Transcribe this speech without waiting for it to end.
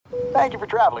Thank you for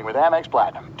traveling with Amex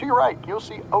Platinum. To your right, you'll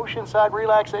see oceanside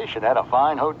relaxation at a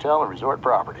fine hotel and resort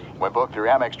property. When booked through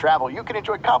Amex Travel, you can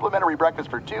enjoy complimentary breakfast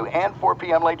for 2 and 4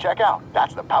 p.m. late checkout.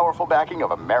 That's the powerful backing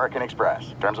of American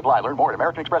Express. Terms apply. Learn more at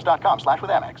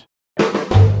americanexpress.com/withAmex.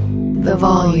 The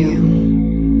Volume.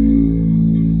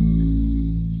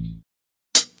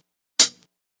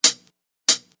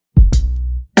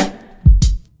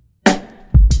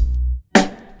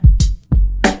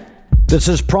 This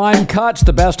is Prime Cuts,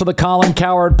 the best of the Colin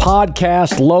Cowherd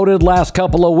podcast, loaded last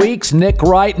couple of weeks. Nick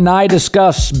Wright and I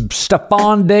discuss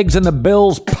Stephon Diggs and the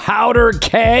Bills' powder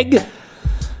keg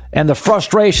and the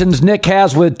frustrations Nick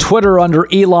has with Twitter under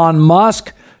Elon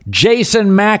Musk. Jason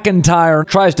McIntyre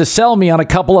tries to sell me on a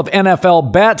couple of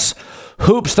NFL bets.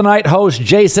 Hoops Tonight host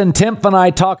Jason Timpf and I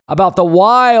talk about the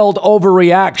wild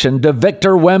overreaction to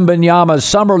Victor Wembanyama's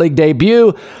Summer League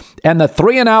debut. And the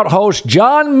 3 and Out host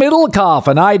John Middlekauff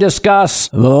and I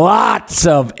discuss lots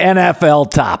of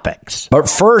NFL topics. But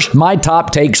first, my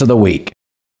top takes of the week.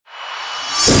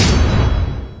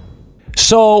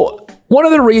 So, one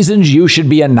of the reasons you should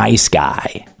be a nice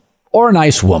guy or a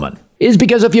nice woman is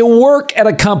because if you work at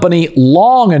a company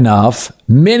long enough,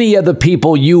 many of the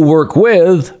people you work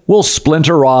with will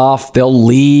splinter off, they'll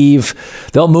leave,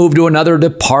 they'll move to another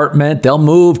department, they'll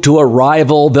move to a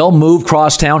rival, they'll move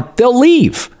cross town, they'll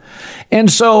leave. And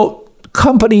so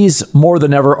companies more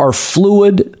than ever are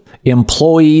fluid,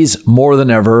 employees more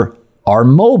than ever are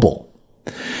mobile.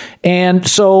 And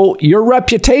so your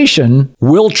reputation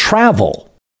will travel.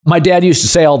 My dad used to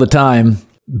say all the time,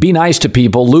 be nice to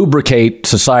people, lubricate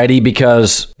society,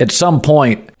 because at some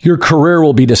point your career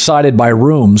will be decided by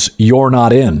rooms you're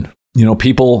not in. You know,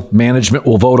 people, management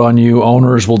will vote on you,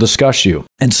 owners will discuss you.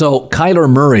 And so Kyler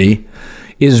Murray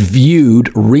is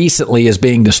viewed recently as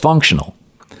being dysfunctional.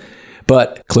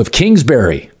 But Cliff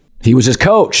Kingsbury, he was his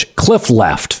coach. Cliff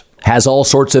left, has all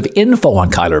sorts of info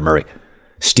on Kyler Murray.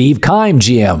 Steve Keim,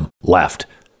 GM, left,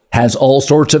 has all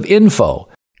sorts of info.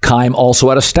 Keim also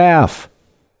had a staff.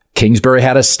 Kingsbury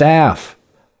had a staff.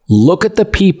 Look at the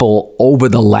people over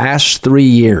the last 3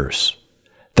 years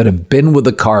that have been with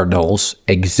the Cardinals,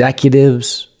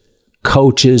 executives,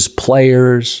 coaches,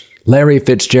 players, Larry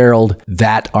Fitzgerald,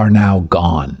 that are now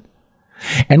gone.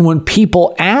 And when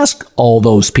people ask all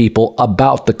those people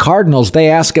about the Cardinals, they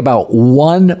ask about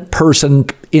one person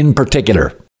in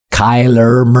particular,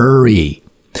 Kyler Murray.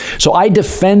 So I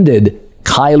defended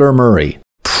Kyler Murray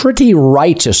pretty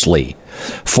righteously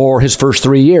for his first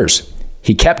 3 years.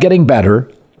 He kept getting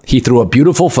better. He threw a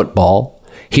beautiful football.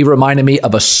 He reminded me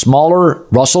of a smaller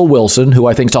Russell Wilson, who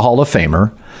I think is a Hall of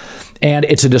Famer. And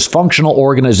it's a dysfunctional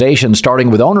organization starting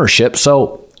with ownership.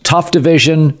 So tough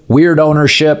division, weird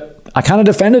ownership. I kind of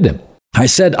defended him. I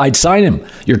said, I'd sign him.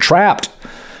 You're trapped.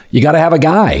 You got to have a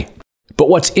guy. But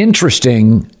what's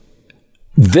interesting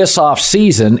this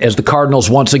offseason, as the Cardinals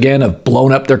once again have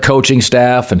blown up their coaching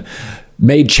staff and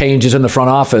made changes in the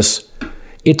front office,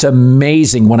 it's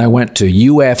amazing when I went to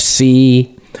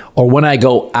UFC or when I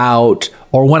go out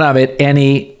or when I'm at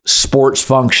any sports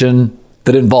function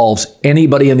that involves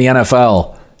anybody in the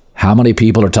NFL, how many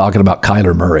people are talking about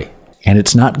Kyler Murray. And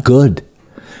it's not good.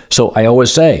 So I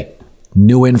always say,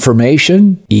 new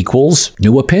information equals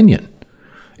new opinion.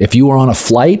 If you were on a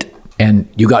flight and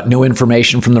you got new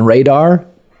information from the radar,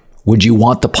 would you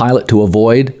want the pilot to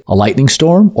avoid a lightning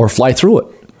storm or fly through it?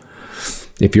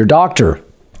 If your doctor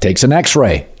takes an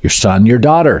x-ray, your son, your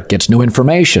daughter gets new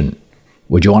information,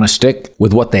 would you want to stick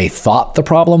with what they thought the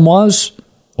problem was?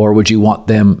 Or would you want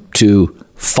them to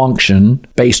function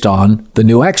based on the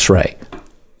new x-ray?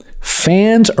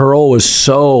 Fans are always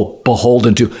so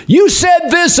beholden to, you said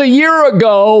this a year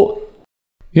ago.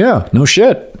 Yeah, no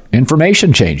shit.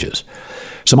 Information changes.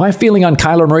 So my feeling on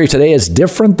Kyler Murray today is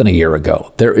different than a year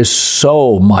ago. There is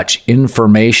so much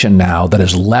information now that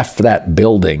has left that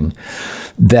building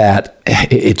that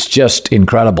it's just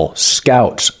incredible.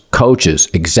 Scouts, coaches,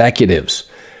 executives,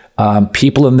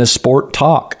 people in this sport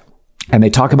talk, and they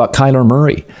talk about Kyler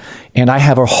Murray. And I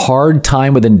have a hard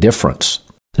time with indifference.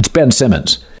 It's Ben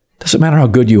Simmons. Doesn't matter how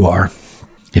good you are.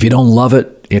 If you don't love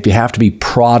it, if you have to be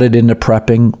prodded into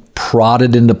prepping,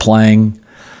 prodded into playing,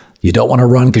 you don't want to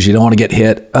run because you don't want to get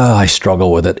hit. Oh, I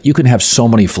struggle with it. You can have so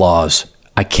many flaws.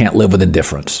 I can't live with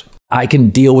indifference. I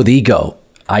can deal with ego.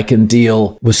 I can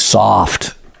deal with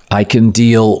soft. I can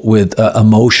deal with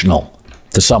emotional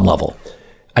to some level.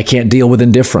 I can't deal with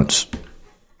indifference.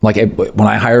 Like when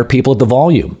I hire people at the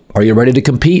Volume, are you ready to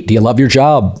compete? Do you love your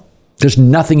job? There's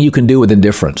nothing you can do with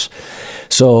indifference.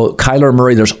 So Kyler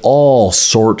Murray, there's all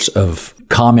sorts of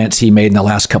comments he made in the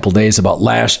last couple of days about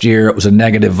last year. It was a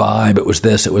negative vibe. It was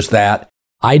this, it was that.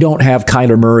 I don't have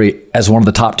Kyler Murray as one of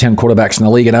the top 10 quarterbacks in the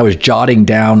league. And I was jotting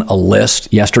down a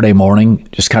list yesterday morning,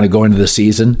 just kind of going into the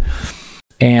season.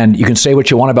 And you can say what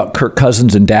you want about Kirk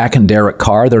Cousins and Dak and Derek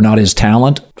Carr. They're not his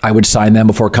talent. I would sign them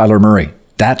before Kyler Murray.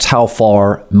 That's how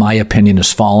far my opinion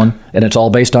has fallen. And it's all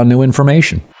based on new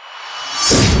information.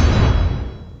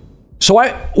 So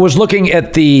I was looking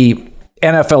at the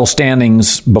NFL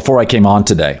standings before I came on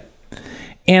today.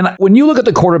 And when you look at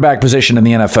the quarterback position in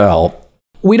the NFL,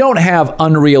 we don't have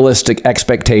unrealistic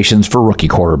expectations for rookie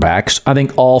quarterbacks. I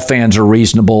think all fans are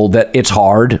reasonable that it's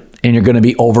hard and you're going to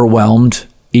be overwhelmed.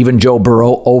 Even Joe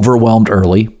Burrow overwhelmed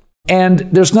early. And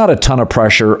there's not a ton of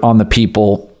pressure on the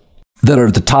people that are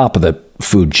at the top of the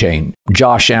food chain.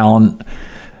 Josh Allen,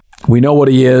 we know what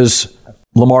he is.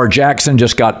 Lamar Jackson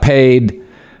just got paid.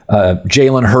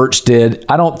 Jalen Hurts did.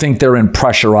 I don't think they're in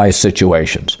pressurized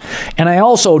situations. And I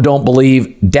also don't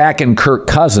believe Dak and Kirk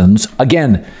Cousins,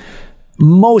 again,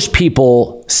 most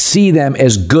people see them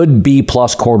as good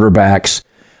B-plus quarterbacks.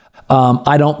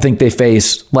 I don't think they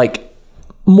face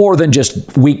more than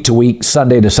just week to week,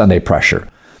 Sunday to Sunday pressure.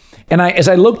 And as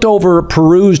I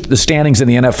perused the standings in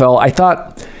the NFL, I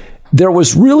thought there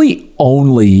was really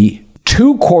only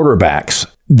two quarterbacks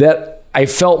that I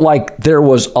felt like there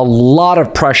was a lot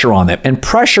of pressure on them. And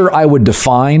pressure I would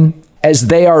define as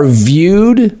they are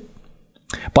viewed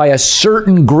by a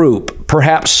certain group,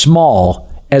 perhaps small,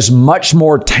 as much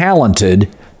more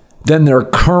talented than their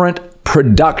current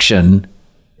production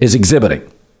is exhibiting.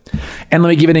 And let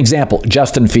me give you an example.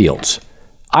 Justin Fields.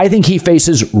 I think he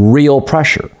faces real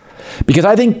pressure because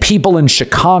I think people in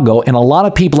Chicago and a lot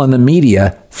of people in the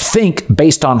media think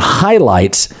based on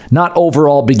highlights, not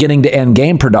overall beginning to end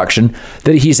game production,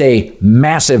 that he's a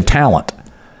massive talent.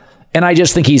 And I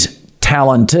just think he's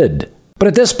talented. But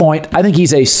at this point, I think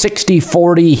he's a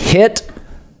 60-40 hit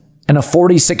and a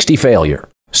 40-60 failure.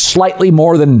 Slightly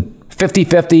more than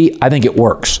 50-50, I think it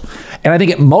works. And I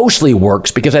think it mostly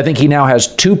works because I think he now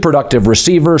has two productive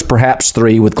receivers, perhaps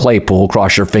three with Claypool,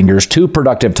 cross your fingers, two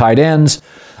productive tight ends,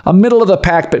 a middle of the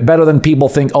pack, but better than people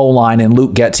think O-line, and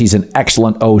Luke Getz, he's an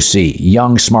excellent OC,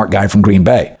 young, smart guy from Green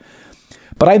Bay.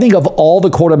 But I think of all the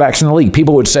quarterbacks in the league,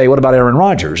 people would say, what about Aaron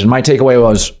Rodgers? And my takeaway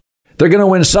was, they're going to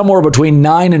win somewhere between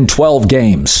 9 and 12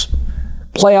 games.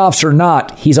 Playoffs or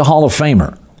not, he's a Hall of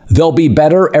Famer. They'll be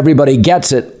better. Everybody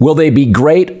gets it. Will they be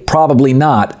great? Probably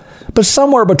not. But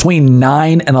somewhere between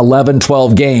 9 and 11,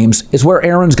 12 games is where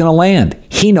Aaron's going to land.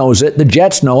 He knows it. The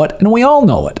Jets know it. And we all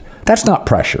know it. That's not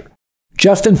pressure.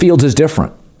 Justin Fields is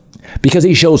different because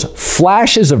he shows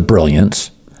flashes of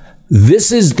brilliance.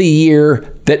 This is the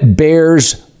year that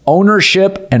Bears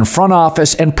ownership and front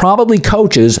office and probably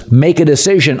coaches make a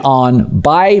decision on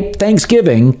by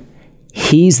Thanksgiving,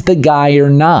 he's the guy or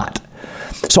not.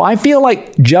 So I feel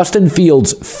like Justin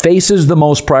Fields faces the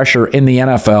most pressure in the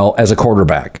NFL as a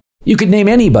quarterback. You could name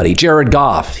anybody. Jared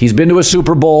Goff. He's been to a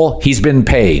Super Bowl. He's been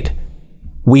paid.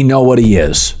 We know what he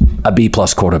is, a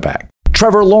B-plus quarterback.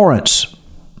 Trevor Lawrence.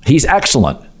 He's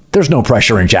excellent. There's no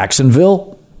pressure in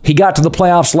Jacksonville. He got to the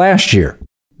playoffs last year.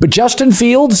 But Justin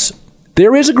Fields,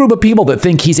 there is a group of people that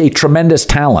think he's a tremendous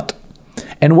talent.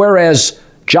 And whereas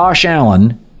Josh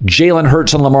Allen, Jalen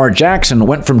Hurts, and Lamar Jackson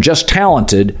went from just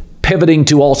talented pivoting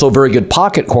to also very good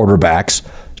pocket quarterbacks,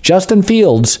 Justin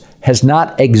Fields has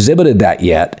not exhibited that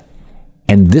yet.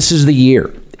 And this is the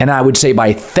year. And I would say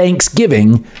by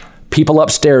Thanksgiving, people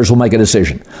upstairs will make a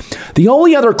decision. The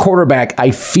only other quarterback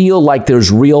I feel like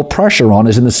there's real pressure on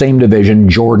is in the same division,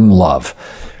 Jordan Love.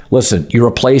 Listen, you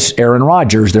replace Aaron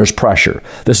Rodgers, there's pressure.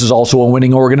 This is also a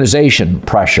winning organization,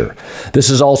 pressure. This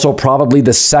is also probably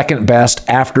the second best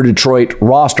after Detroit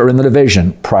roster in the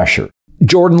division, pressure.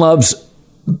 Jordan Love's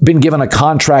been given a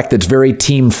contract that's very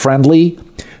team friendly.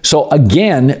 So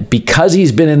again, because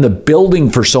he's been in the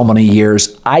building for so many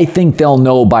years, I think they'll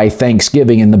know by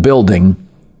Thanksgiving in the building.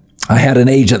 I had an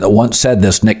agent that once said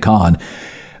this, Nick Kahn,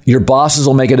 your bosses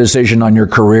will make a decision on your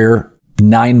career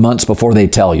 9 months before they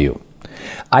tell you.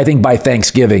 I think by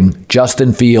Thanksgiving,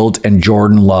 Justin Fields and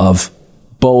Jordan Love,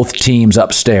 both teams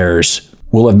upstairs,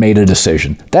 will have made a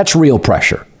decision. That's real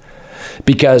pressure.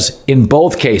 Because in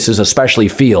both cases, especially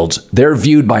Fields, they're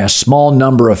viewed by a small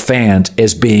number of fans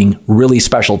as being really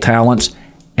special talents,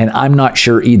 and I'm not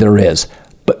sure either is.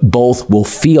 But both will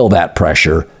feel that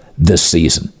pressure this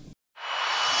season.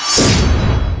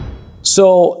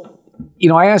 So,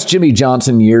 I asked Jimmy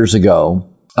Johnson years ago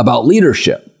about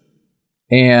leadership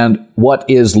and what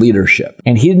is leadership.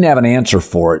 And he didn't have an answer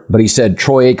for it, but he said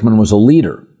Troy Aikman was a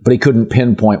leader, but he couldn't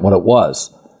pinpoint what it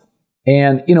was.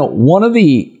 And, one of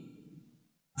the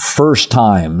first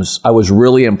times I was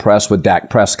really impressed with Dak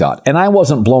Prescott. And I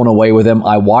wasn't blown away with him.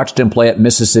 I watched him play at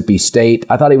Mississippi State.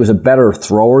 I thought he was a better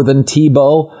thrower than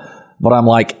Tebow. But I'm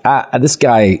like, this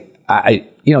guy,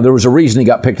 there was a reason he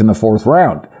got picked in the 4th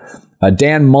round.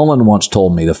 Dan Mullen once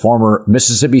told me, the former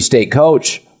Mississippi State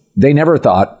coach, they never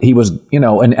thought he was,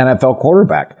 an NFL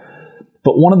quarterback.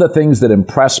 But one of the things that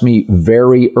impressed me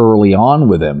very early on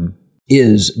with him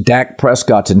is Dak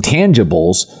Prescott's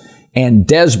intangibles and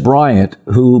Dez Bryant,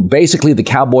 who basically the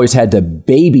Cowboys had to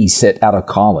babysit out of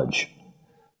college.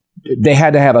 They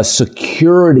had to have a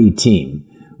security team,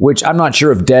 which I'm not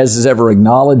sure if Dez has ever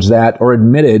acknowledged that or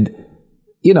admitted.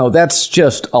 That's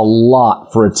just a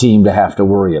lot for a team to have to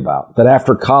worry about. That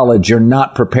after college, you're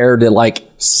not prepared to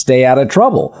stay out of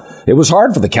trouble. It was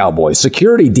hard for the Cowboys.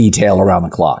 Security detail around the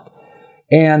clock.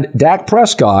 And Dak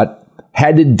Prescott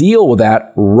had to deal with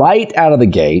that right out of the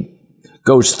gate,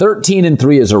 goes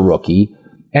 13-3 as a rookie,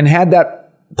 and had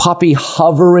that puppy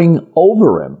hovering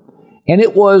over him. And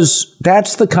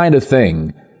that's the kind of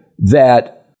thing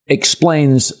that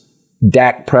explains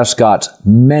Dak Prescott's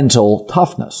mental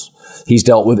toughness. He's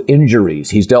dealt with injuries.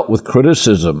 He's dealt with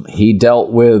criticism. He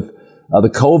dealt with the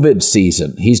COVID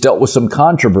season. He's dealt with some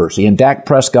controversy. And Dak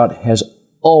Prescott has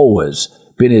always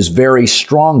been his very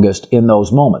strongest in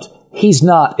those moments. He's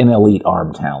not an elite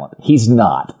arm talent. He's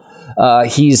not.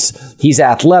 He's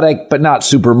athletic, but not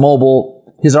super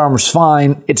mobile. His arm's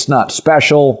fine. It's not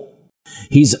special.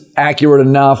 He's accurate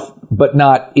enough, but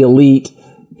not elite.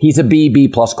 He's a B+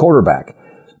 quarterback.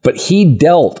 But he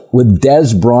dealt with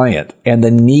Dez Bryant and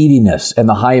the neediness and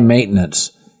the high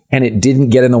maintenance, and it didn't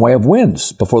get in the way of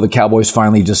wins before the Cowboys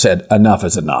finally just said enough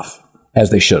is enough, as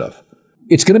they should have.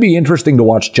 It's going to be interesting to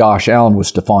watch Josh Allen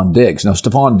with Stephon Diggs. Now,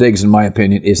 Stephon Diggs, in my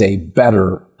opinion, is a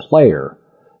better player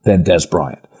than Dez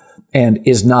Bryant and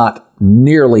is not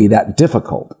nearly that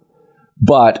difficult.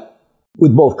 But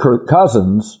with both Kirk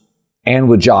Cousins and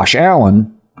with Josh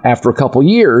Allen, after a couple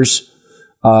years,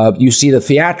 you see the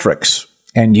theatrics.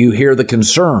 And you hear the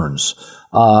concerns.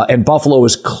 And Buffalo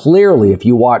is clearly, if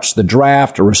you watch the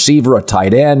draft, a receiver, a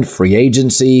tight end, free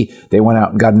agency, they went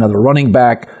out and got another running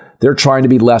back. They're trying to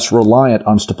be less reliant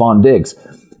on Stephon Diggs.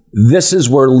 This is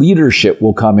where leadership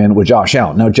will come in with Josh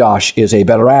Allen. Now, Josh is a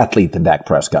better athlete than Dak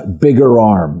Prescott. Bigger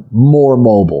arm, more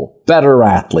mobile, better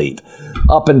athlete.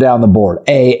 Up and down the board.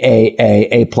 A+,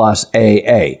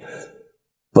 A.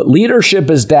 But leadership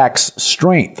is Dak's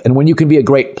strength. And when you can be a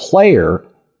great player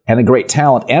and a great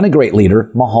talent and a great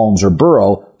leader, Mahomes or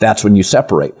Burrow, that's when you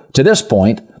separate. To this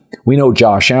point, we know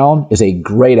Josh Allen is a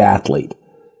great athlete.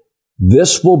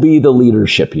 This will be the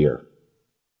leadership year,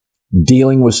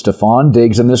 dealing with Stephon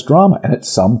Diggs in this drama. And at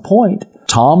some point,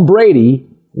 Tom Brady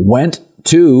went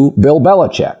to Bill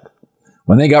Belichick.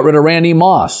 When they got rid of Randy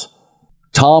Moss,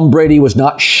 Tom Brady was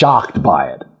not shocked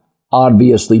by it.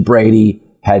 Obviously, Brady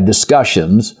had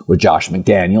discussions with Josh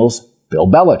McDaniels, Bill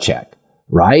Belichick.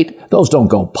 Right? Those don't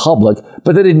go public,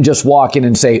 but they didn't just walk in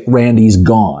and say, Randy's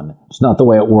gone. It's not the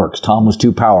way it works. Tom was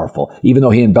too powerful. Even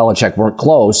though he and Belichick weren't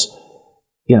close,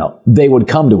 they would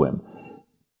come to him.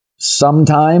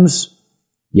 Sometimes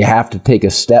you have to take a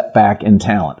step back in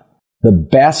talent. The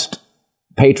best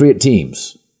Patriot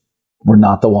teams were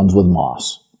not the ones with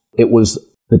Moss. It was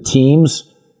the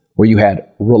teams where you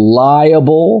had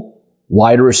reliable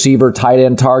wide receiver, tight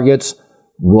end targets,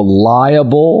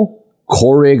 reliable,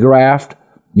 choreographed,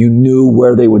 you knew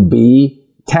where they would be,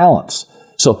 talents.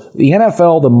 So the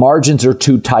NFL, the margins are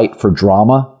too tight for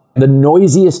drama. The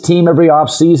noisiest team every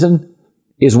offseason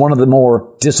is one of the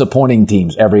more disappointing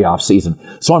teams every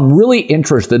offseason. So I'm really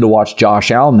interested to watch Josh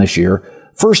Allen this year.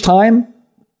 First time,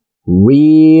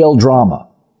 real drama.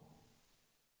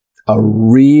 A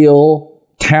real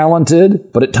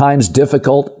talented, but at times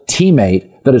difficult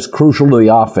teammate that is crucial to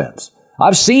the offense.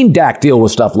 I've seen Dak deal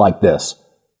with stuff like this.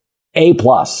 A+.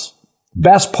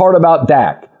 Best part about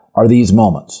Dak are these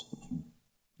moments.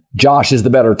 Josh is the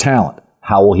better talent.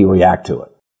 How will he react to it?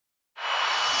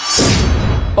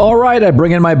 All right, I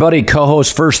bring in my buddy,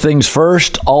 co-host First Things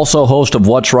First, also host of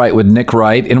What's Right with Nick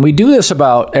Wright. And we do this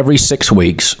about every 6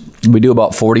 weeks. We do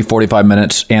about 40, 45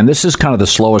 minutes. And this is kind of the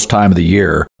slowest time of the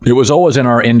year. It was always in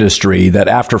our industry that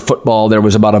after football, there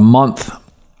was about a month.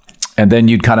 And then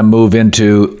you'd kind of move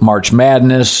into March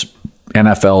Madness,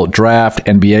 NFL draft,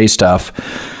 NBA stuff.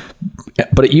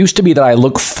 But it used to be that I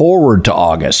look forward to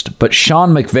August, but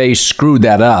Sean McVay screwed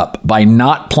that up by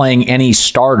not playing any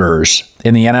starters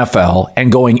in the NFL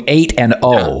and going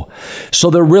 8-0. So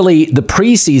the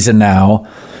preseason now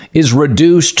is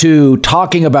reduced to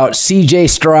talking about CJ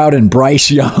Stroud and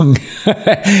Bryce Young.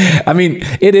 I mean,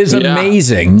 it is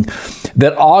amazing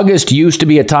that August used to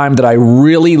be a time that I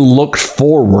really looked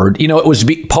forward. You know, it was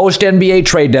post NBA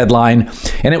trade deadline,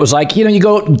 and it was like, you know, you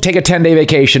go take a 10-day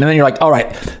vacation, and then you're like, all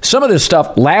right, some of this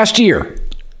stuff last year,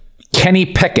 Kenny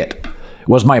Pickett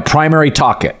was my primary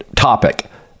topic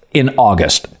in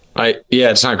August.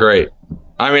 It's not great.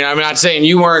 I mean, I'm not saying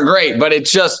you weren't great, but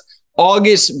it's just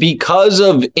August, because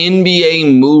of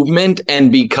NBA movement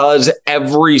and because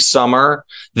every summer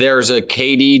there's a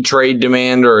KD trade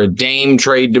demand or a Dame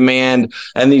trade demand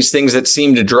and these things that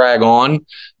seem to drag on.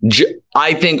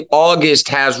 I think August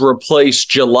has replaced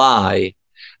July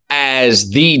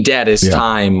as the deadest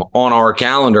time on our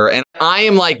calendar. And I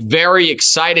am like very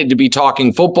excited to be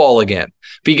talking football again,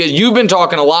 because you've been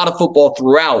talking a lot of football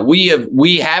throughout.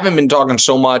 We haven't been talking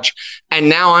so much. And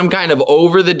now I'm kind of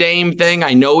over the Dame thing.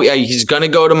 I know he's going to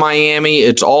go to Miami.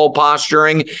 It's all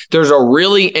posturing. There's a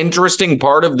really interesting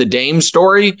part of the Dame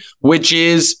story, which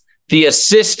is the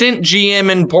assistant GM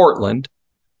in Portland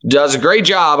does a great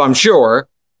job, I'm sure,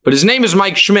 but his name is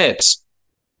Mike Schmitz.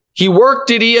 He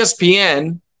worked at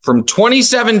ESPN from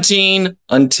 2017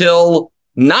 until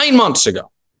 9 months ago.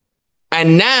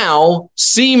 And now,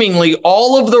 seemingly,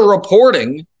 all of the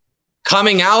reporting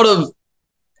coming out of,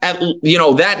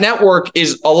 that network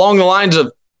is along the lines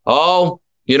of,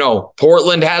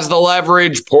 Portland has the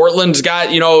leverage. Portland's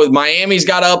got, Miami's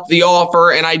got up the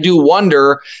offer. And I do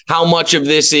wonder how much of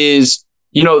this is,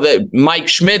 that Mike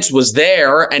Schmitz was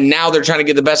there and now they're trying to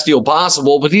get the best deal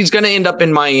possible, but he's going to end up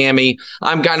in Miami.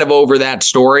 I'm kind of over that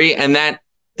story, and that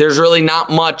there's really not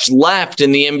much left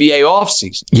in the NBA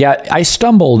offseason. Yeah, I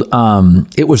stumbled.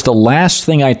 It was the last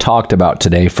thing I talked about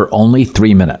today for only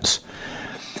 3 minutes,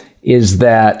 is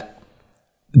that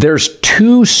there's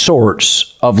two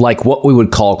sorts of like what we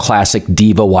would call classic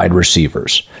diva wide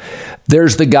receivers.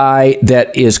 There's the guy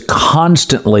that is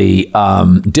constantly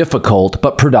difficult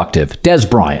but productive, Des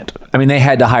Bryant. I mean, they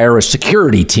had to hire a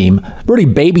security team, really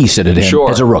babysitted him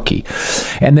as a rookie.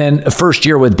 And then first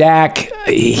year with Dak,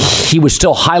 he was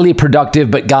still highly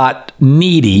productive but got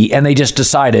needy, and they just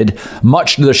decided,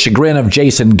 much to the chagrin of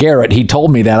Jason Garrett, he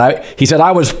told me that. He said,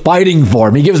 I was fighting for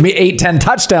him. He gives me 8-10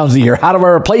 touchdowns a year. How do I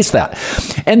replace that?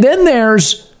 And then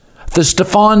there's the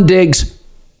Stephon Diggs,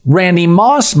 Randy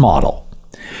Moss model,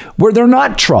 where they're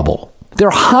not trouble. They're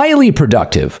highly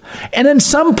productive. And then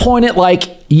some point at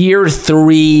like year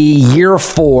 3, year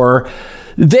 4,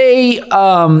 they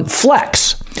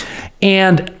flex.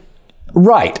 And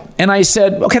right. And I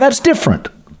said, okay, that's different.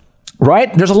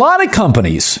 Right? There's a lot of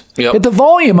companies at the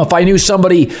volume. If I knew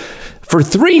somebody for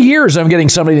 3 years, I'm getting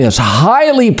somebody that's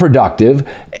highly productive,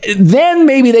 then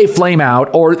maybe they flame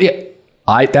out, or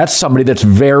that's somebody that's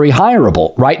very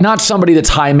hireable, right? Not somebody that's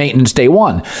high maintenance day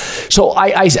one. So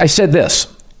I said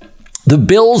this. The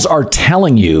Bills are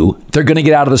telling you they're going to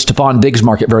get out of the Stephon Diggs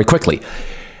market very quickly.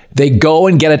 They go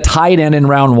and get a tight end in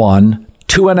round 1.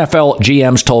 2 NFL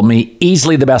GMs told me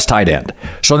easily the best tight end.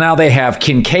 So now they have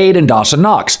Kincaid and Dawson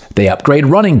Knox. They upgrade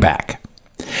running back.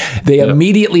 They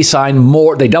immediately sign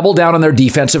more. They double down on their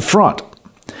defensive front.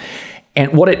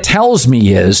 And what it tells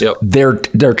me is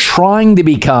they're trying to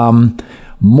become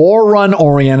more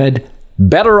run-oriented,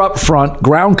 better up front,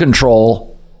 ground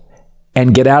control,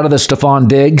 and get out of the Stephon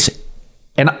Diggs.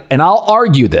 And I'll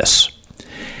argue this.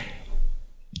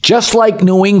 Just like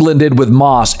New England did with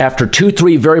Moss after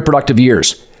 2-3 very productive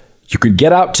years, you could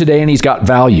get out today and he's got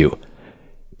value.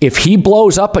 If he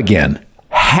blows up again,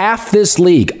 half this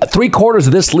league, 3/4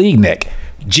 of this league, Nick,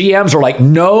 GMs are like,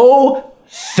 no,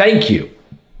 thank you.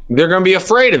 They're going to be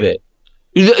afraid of it.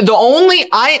 The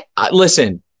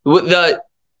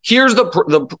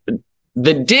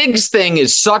Diggs thing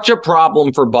is such a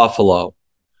problem for Buffalo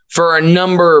for a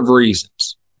number of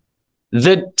reasons.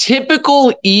 The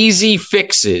typical easy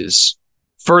fixes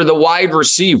for the wide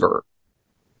receiver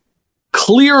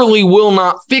clearly will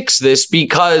not fix this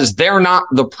because they're not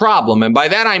the problem. And by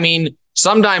that, I mean,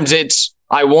 sometimes it's,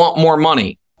 I want more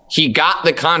money. He got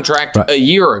the contract a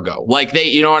year ago. Like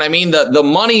you know what I mean? The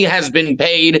money has been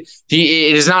paid. It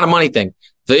is not a money thing.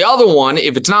 The other one,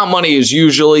 if it's not money, is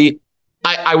usually,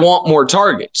 I want more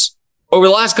targets. Over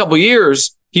the last couple of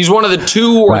years, he's one of the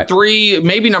 2 or 3,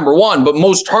 maybe number 1, but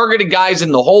most targeted guys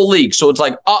in the whole league. So it's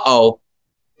like,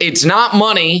 it's not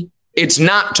money. It's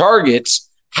not targets.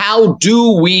 How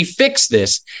do we fix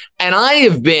this? And I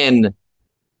have been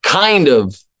kind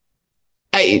of,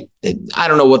 I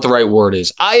don't know what the right word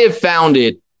is. I have found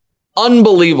it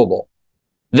unbelievable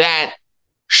that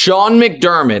Sean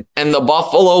McDermott and the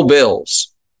Buffalo Bills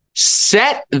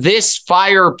set this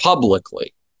fire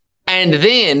publicly and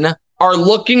then are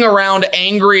looking around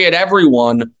angry at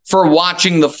everyone for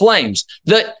watching the Flames.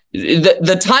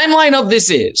 The timeline of this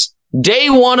is day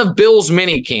one of Bill's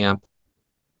minicamp.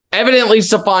 Evidently,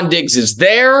 Stephon Diggs is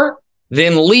there,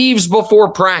 then leaves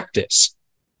before practice.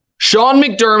 Sean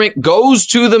McDermott goes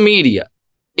to the media,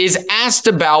 is asked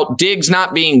about Diggs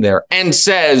not being there, and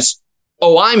says,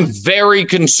 "Oh, I'm very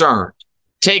concerned."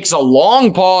 Takes a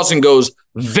long pause and goes,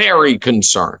 "Very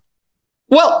concerned."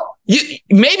 Well,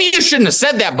 maybe you shouldn't have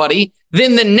said that, buddy.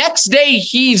 Then the next day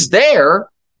he's there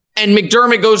and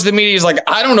McDermott goes to the media. He's like,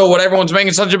 "I don't know what everyone's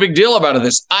making such a big deal about of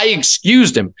this. I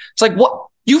excused him." It's like, what?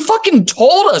 You fucking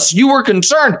told us you were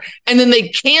concerned. And then they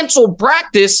canceled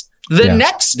practice the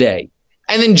next day.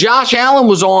 And then Josh Allen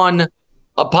was on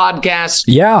a podcast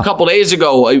a couple days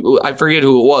ago. I forget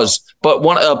who it was, but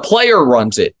a player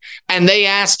runs it. And they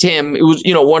asked him, it was,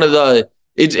 one of the,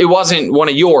 it wasn't one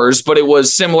of yours, but it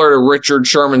was similar to Richard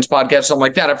Sherman's podcast, something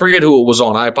like that. I forget who it was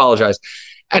on. I apologize.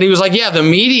 And he was like, "Yeah, the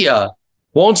media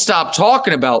won't stop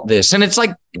talking about this." And it's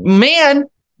like, man,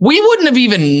 we wouldn't have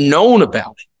even known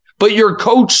about it, but your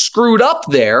coach screwed up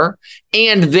there.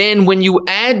 And then when you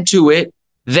add to it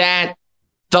that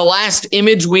the last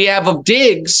image we have of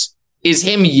Diggs is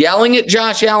him yelling at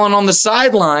Josh Allen on the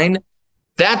sideline,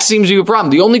 that seems to be a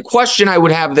problem. The only question I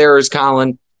would have there is,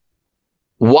 Colin,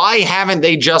 why haven't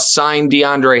they just signed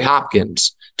DeAndre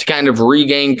Hopkins to kind of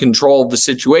regain control of the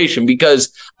situation?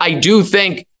 Because I do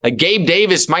think Gabe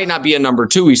Davis might not be a number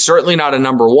 2. He's certainly not a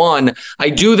number 1. I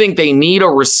do think they need a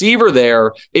receiver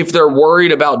there if they're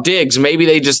worried about Diggs. Maybe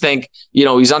they just think,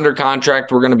 he's under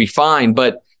contract, we're going to be fine.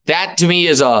 But that to me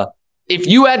is if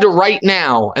you had to right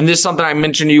now, and this is something I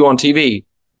mentioned to you on TV,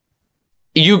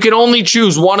 you can only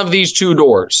choose one of these two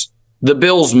doors. The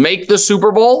Bills make the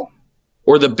Super Bowl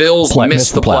or the Bills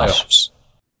miss the playoffs.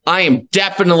 I am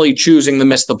definitely choosing to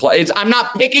miss the playoffs. I'm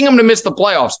not picking them to miss the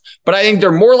playoffs, but I think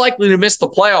they're more likely to miss the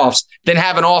playoffs than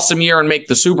have an awesome year and make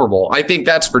the Super Bowl. I think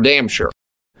that's for damn sure.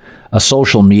 A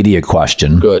social media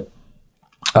question. Good.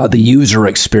 The user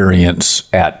experience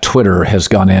at Twitter has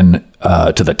gone in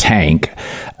to the tank.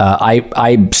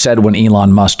 I said when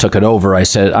Elon Musk took it over, I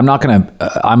said, I'm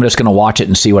just going to watch it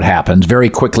and see what happens. Very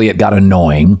quickly, it got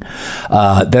annoying.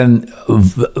 Then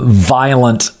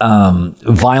violent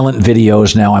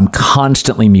videos. Now I'm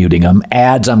constantly muting them.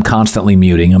 Ads, I'm constantly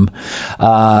muting them.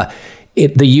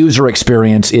 The user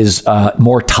experience is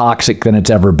more toxic than it's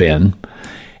ever been.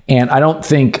 And I don't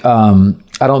think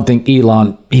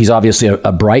Elon, he's obviously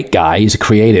a bright guy. He's a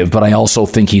creative, but I also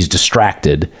think he's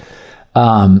distracted.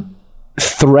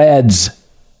 Threads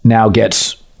now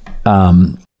gets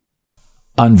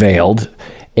unveiled,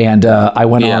 and I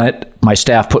went on it. My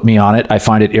staff put me on it. I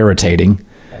find it irritating.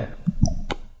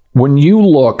 When you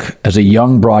look as a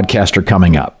young broadcaster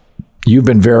coming up, you've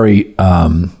been very, I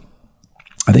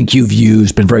think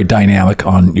been very dynamic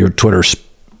on your Twitter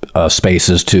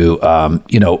spaces to,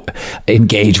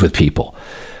 engage with people.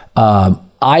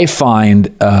 I find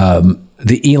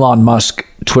the Elon Musk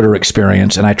Twitter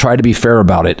experience, and I try to be fair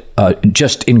about it,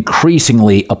 just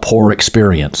increasingly a poor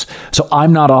experience. So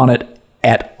I'm not on it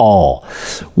at all.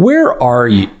 Where are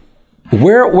you?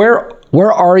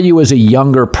 Where are you as a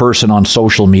younger person on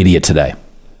social media today?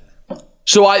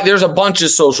 So there's a bunch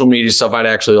of social media stuff I'd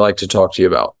actually like to talk to you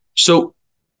about. So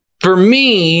for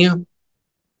me,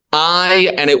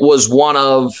 it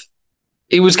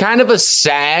was kind of a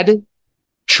sad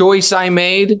choice I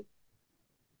made,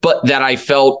 but that I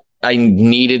felt I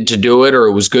needed to do it, or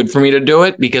it was good for me to do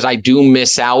it, because I do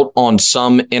miss out on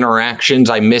some interactions.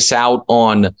 I miss out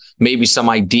on maybe some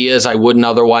ideas I wouldn't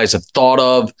otherwise have thought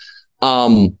of.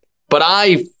 But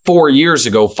 5 years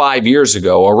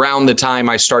ago, around the time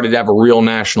I started to have a real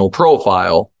national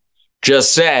profile,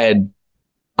 just said,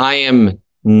 I am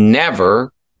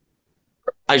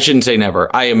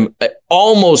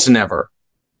almost never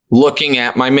looking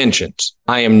at my mentions.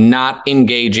 I am not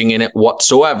engaging in it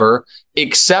whatsoever,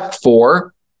 except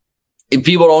for, if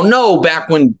people don't know, back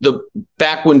when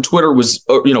Twitter was,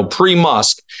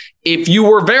 pre-Musk, if you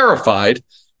were verified,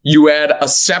 you had a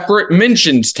separate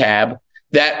mentions tab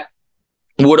that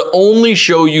would only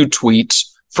show you tweets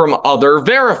from other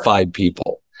verified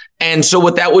people. And so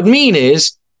what that would mean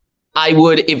is,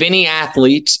 if any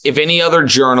athletes, if any other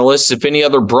journalists, if any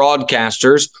other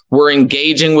broadcasters were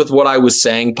engaging with what I was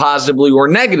saying, positively or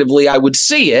negatively, I would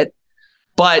see it.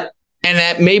 And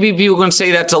that maybe people can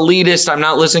say that's elitist, I'm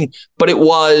not listening, but it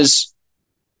was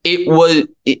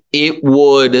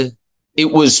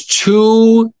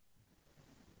too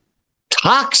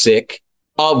toxic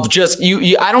of just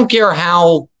you. I don't care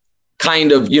how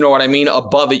kind of,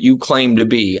 above it you claim to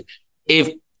be.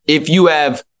 If you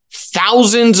have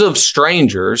thousands of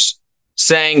strangers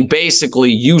saying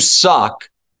basically you suck,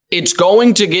 it's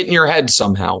going to get in your head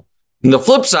somehow. And the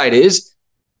flip side is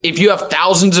if you have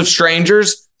thousands of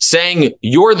strangers saying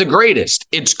you're the greatest,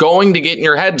 it's going to get in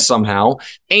your head somehow.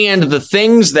 And the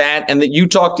things that you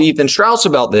talked to Ethan Strauss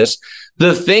about this,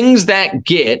 the things that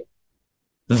get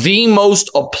the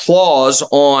most applause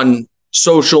on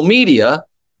social media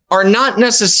are not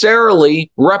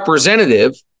necessarily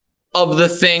representative of the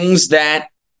things that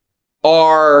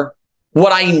are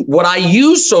what I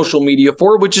use social media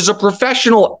for, which is a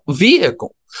professional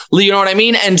vehicle. You know what I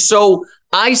mean? And so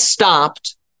I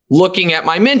stopped looking at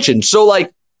my mentions. So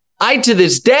like to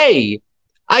this day,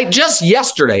 just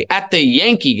yesterday at the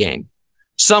Yankee game,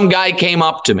 some guy came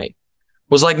up to me,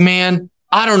 was like, man,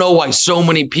 I don't know why so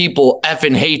many people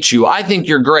effing hate you. I think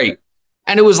you're great.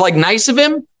 And it was like nice of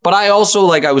him. But I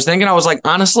also I was like,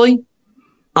 honestly,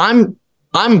 I'm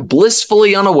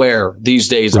blissfully unaware these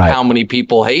days of how many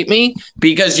people hate me,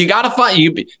 because you got to find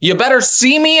you better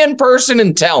see me in person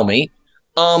and tell me.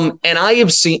 And I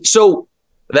have seen, so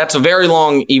that's a very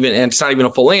long, and it's not even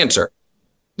a full answer.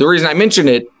 The reason I mentioned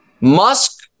it,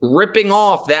 Musk ripping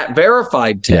off that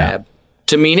verified tab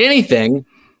to mean anything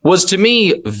was to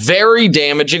me very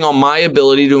damaging on my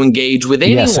ability to engage with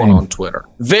anyone on Twitter.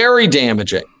 Very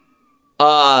damaging.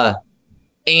 And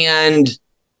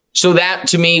so that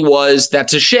to me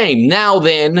that's a shame. Now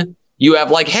then you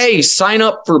have hey, sign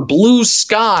up for Blue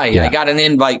Sky. Yeah. I got an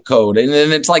invite code. And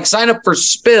then it's sign up for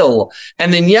Spill.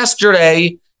 And then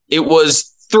yesterday it was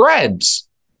Threads.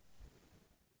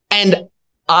 And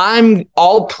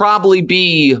I'll probably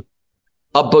be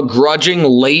a begrudging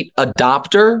late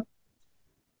adopter,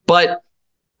 but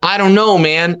I don't know,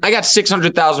 man. I got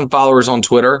 600,000 followers on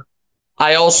Twitter.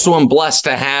 I also am blessed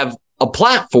to have a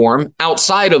platform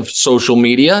outside of social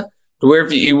media where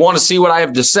if you want to see what I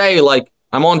have to say,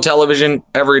 I'm on television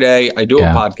every day. I do a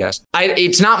podcast.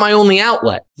 It's not my only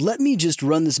outlet. Let me just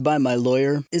run this by my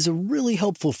lawyer is a really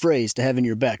helpful phrase to have in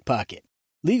your back pocket.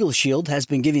 Legal Shield has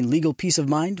been giving legal peace of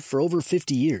mind for over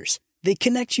 50 years. They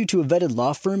connect you to a vetted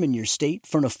law firm in your state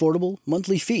for an affordable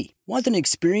monthly fee. Want an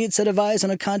experienced set of eyes on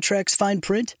a contract's fine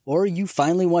print? Or you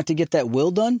finally want to get that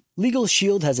will done? Legal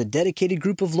Shield has a dedicated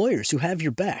group of lawyers who have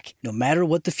your back, no matter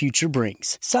what the future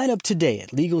brings. Sign up today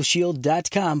at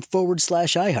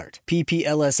LegalShield.com/iHeart.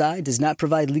 PPLSI does not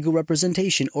provide legal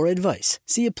representation or advice.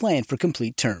 See a plan for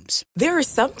complete terms. There are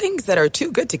some things that are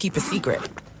too good to keep a secret.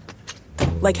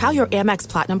 Like how your Amex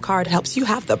Platinum card helps you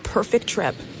have the perfect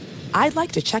trip. I'd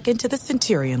like to check into the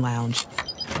Centurion Lounge.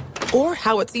 Or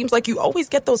how it seems like you always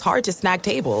get those hard-to-snag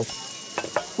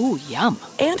tables. Ooh, yum.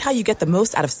 And how you get the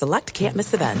most out of select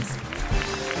can't-miss events.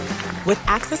 With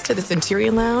access to the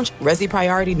Centurion Lounge, Resi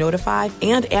Priority Notified,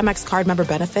 and Amex card member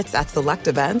benefits at select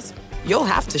events, you'll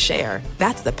have to share.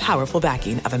 That's the powerful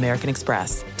backing of American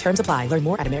Express. Terms apply. Learn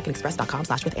more at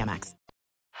americanexpress.com/withAmex.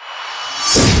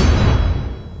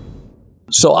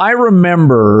 So I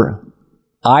remember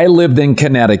I lived in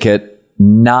Connecticut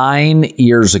 9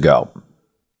 years ago,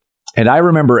 and I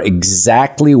remember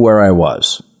exactly where I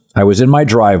was. I was in my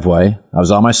driveway. I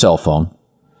was on my cell phone,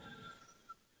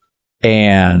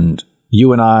 and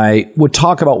you and I would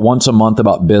talk about once a month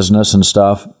about business and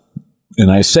stuff. And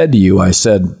I said to you,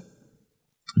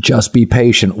 just be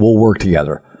patient. We'll work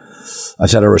together. I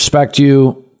said, I respect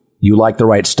you. You like the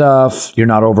right stuff. You're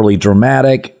not overly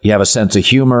dramatic. You have a sense of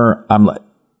humor.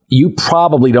 You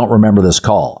probably don't remember this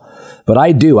call, but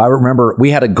I do. I remember we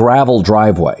had a gravel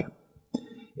driveway.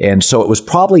 And so it was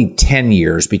probably 10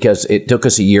 years because it took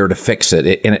us a year to fix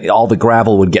it. And all the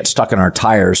gravel would get stuck in our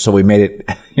tires. So we made it,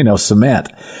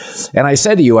 cement. And I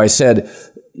said to you, this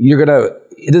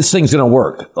thing's going to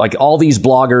work. Like all these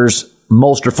bloggers,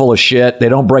 most are full of shit. They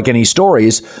don't break any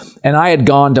stories. And I had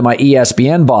gone to my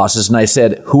ESPN bosses and I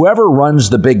said, whoever runs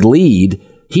the big lead,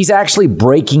 he's actually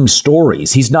breaking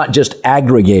stories. He's not just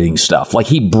aggregating stuff. Like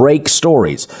he breaks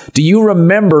stories. Do you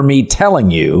remember me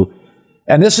telling you,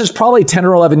 and this is probably 10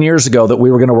 or 11 years ago, that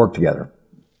we were going to work together?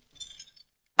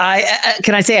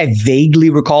 Can I say I vaguely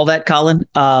recall that, Colin?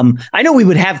 I know we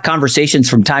would have conversations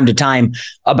from time to time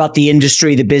about the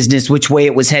industry, the business, which way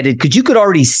it was headed, because you could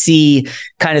already see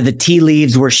kind of the tea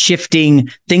leaves were shifting.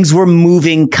 Things were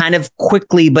moving kind of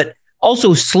quickly, but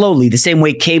also slowly, the same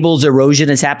way cable's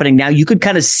erosion is happening now. You could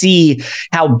kind of see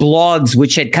how blogs,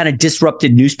 which had kind of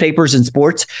disrupted newspapers and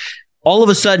sports, all of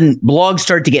a sudden blogs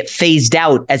start to get phased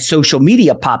out as social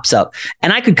media pops up.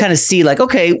 And I could kind of see like,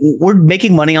 okay, we're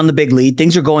making money on the big lead.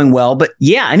 Things are going well. But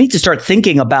yeah, I need to start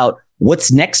thinking about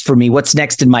what's next for me, what's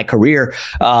next in my career.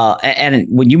 And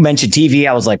when you mentioned TV,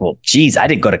 I was like, well, geez, I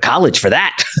didn't go to college for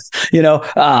that.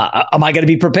 Am I going to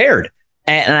be prepared?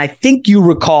 And I think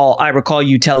I recall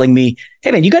you telling me,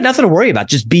 hey man, you got nothing to worry about.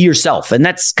 Just be yourself. And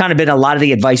that's kind of been a lot of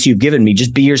the advice you've given me.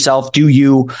 Just be yourself.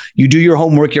 You do your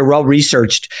homework. You're well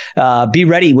researched. Be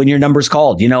ready when your number's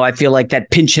called. I feel like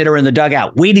that pinch hitter in the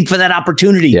dugout waiting for that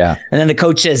opportunity. Yeah. And then the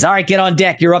coach says, all right, get on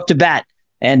deck. You're up to bat.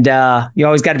 And you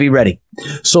always got to be ready.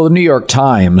 So the New York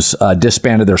Times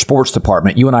disbanded their sports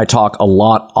department. You and I talk a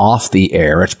lot off the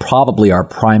air. It's probably our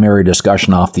primary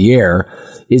discussion off the air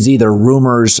is either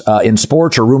rumors in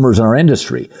sports or rumors in our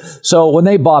industry. So when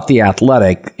they bought The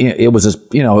Athletic,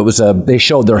 they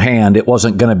showed their hand. It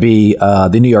wasn't going to be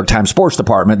the New York Times sports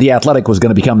department. The Athletic was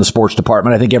going to become the sports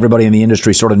department. I think everybody in the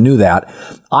industry sort of knew that.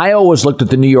 I always looked at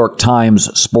the New York Times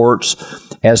sports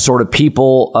as sort of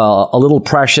people a little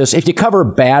precious. If you cover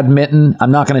badminton,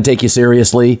 I'm not going to take you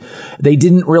seriously. They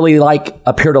didn't really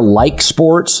appear to like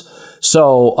sports.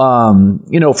 So,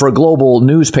 for a global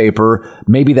newspaper,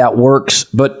 maybe that works.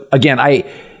 But again, I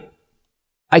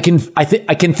can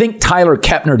think Tyler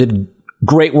Kepner did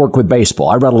great work with baseball.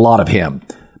 I read a lot of him,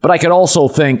 but I could also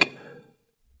think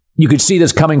you could see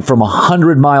this coming from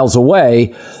 100 miles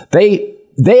away.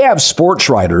 They have sports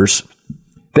writers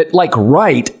that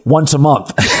write once a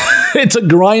month. It's a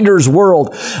grinder's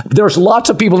world. There's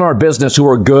lots of people in our business who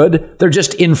are good. They're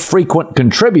just infrequent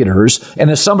contributors.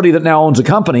 And as somebody that now owns a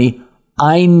company,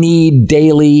 I need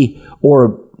daily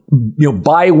or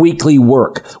bi-weekly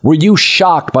work. Were you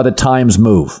shocked by the Times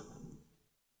move?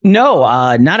 No,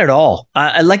 not at all.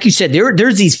 Like you said,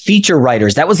 there's these feature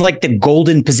writers. That was like the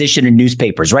golden position in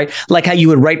newspapers, right? Like how you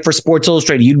would write for Sports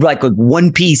Illustrated. You'd write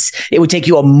one piece. It would take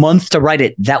you a month to write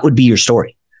it. That would be your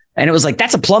story. And it was like,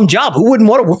 that's a plum job. Who wouldn't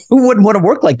want to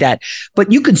work like that?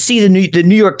 But you could see the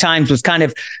New York Times was kind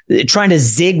of trying to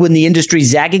zig when the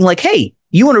industry's zagging. Like, hey,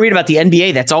 you want to read about the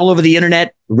NBA? That's all over the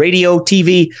internet, radio,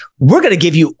 TV. We're going to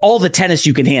give you all the tennis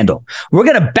you can handle. We're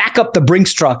going to back up the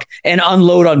Brinks truck and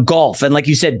unload on golf. And like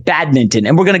you said, badminton.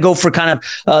 And we're going to go for kind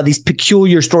of these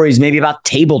peculiar stories, maybe about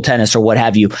table tennis or what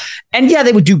have you. And yeah,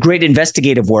 they would do great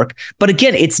investigative work. But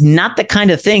again, it's not the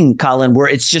kind of thing, Colin, where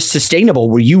it's just sustainable,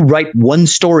 where you write one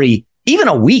story even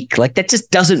a week. Like that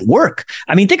just doesn't work.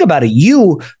 I mean, think about it.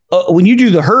 When you do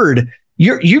the Herd,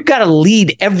 you've got to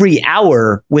lead every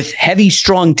hour with heavy,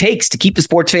 strong takes to keep the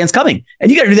sports fans coming.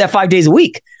 And you got to do that 5 days a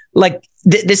week. Like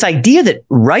this idea that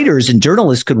writers and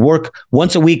journalists could work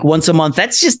once a week, once a month,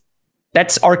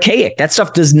 that's archaic. That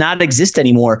stuff does not exist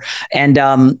anymore. And,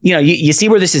 you see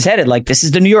where this is headed. Like this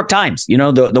is the New York Times,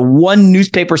 the one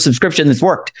newspaper subscription that's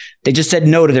worked. They just said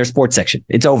no to their sports section.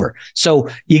 It's over. So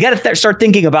you got to start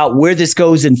thinking about where this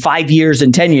goes in 5 years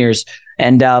and 10 years.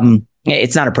 And,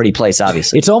 it's not a pretty place,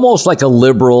 obviously. It's almost like a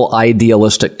liberal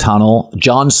idealistic tunnel.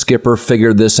 John Skipper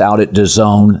figured this out at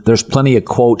DAZN. There's plenty of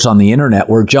quotes on the internet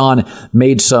where John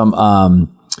made some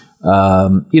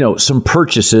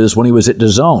purchases when he was at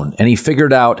DAZN, and he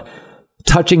figured out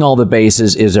touching all the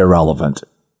bases is irrelevant.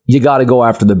 You got to go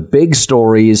after the big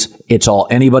stories. It's all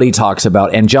anybody talks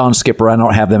about. And John Skipper, I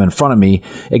don't have them in front of me,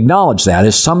 acknowledge that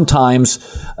is sometimes,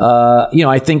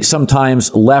 I think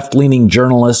sometimes left-leaning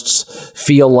journalists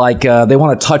feel like they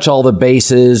want to touch all the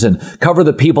bases and cover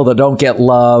the people that don't get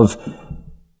love.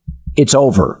 It's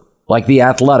over. Like The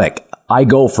Athletic, I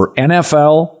go for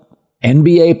NFL,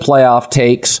 NBA playoff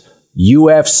takes,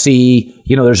 UFC,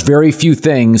 there's very few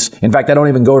things. In fact, I don't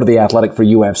even go to The Athletic for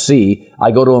UFC.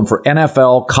 I go to them for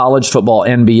NFL, college football,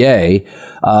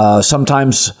 NBA.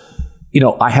 Sometimes,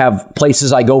 I have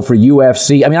places I go for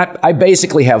UFC. I mean, I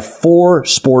basically have 4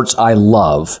 sports I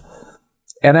love: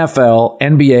 NFL,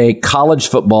 NBA, college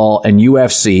football, and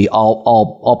UFC.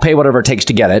 I'll pay whatever it takes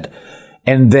to get it.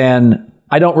 And then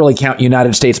I don't really count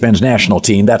United States men's national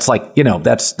team. That's like,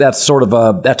 that's sort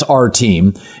of that's our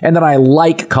team. And then I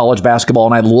like college basketball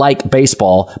and I like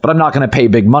baseball, but I'm not going to pay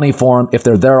big money for them. If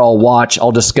they're there, I'll watch.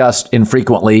 I'll discuss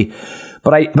infrequently.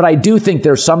 But I do think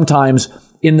there's sometimes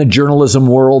in the journalism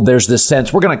world, there's this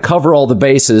sense we're going to cover all the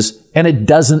bases, and it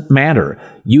doesn't matter.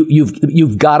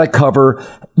 You've got to cover.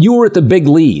 You were at the big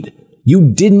lead.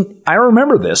 I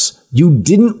remember this. You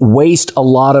didn't waste a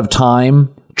lot of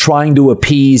time trying to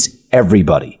appease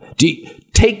everybody.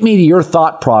 Take me to your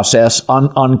thought process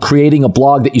on creating a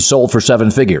blog that you sold for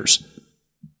 7 figures.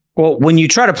 Well, when you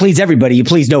try to please everybody, you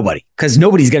please nobody, because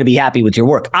nobody's going to be happy with your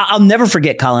work. I'll never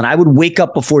forget, Colin. I would wake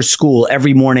up before school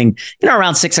every morning,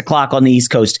 around 6 o'clock on the East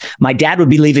Coast. My dad would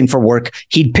be leaving for work.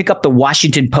 He'd pick up the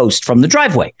Washington Post from the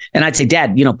driveway. And I'd say,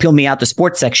 Dad, peel me out the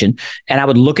sports section. And I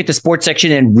would look at the sports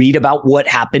section and read about what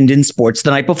happened in sports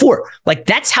the night before. Like,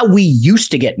 that's how we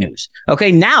used to get news.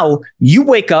 Okay. Now you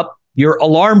wake up, Your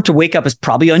alarm to wake up is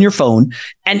probably on your phone,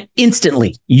 and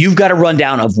instantly you've got a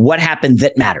rundown of what happened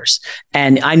that matters.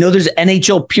 And I know there's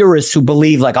NHL purists who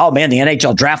believe like, oh man, the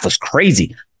NHL draft was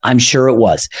crazy. I'm sure it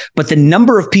was. But the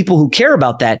number of people who care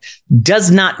about that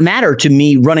does not matter to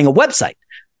me running a website.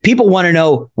 People want to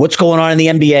know what's going on in the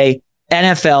NBA,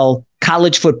 NFL,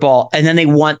 college football, and then they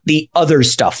want the other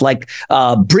stuff like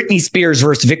Britney Spears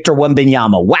versus Victor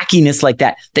Wembanyama, wackiness like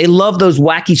that. They love those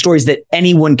wacky stories that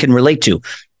anyone can relate to.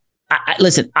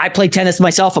 Listen, I play tennis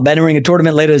myself. I'm entering a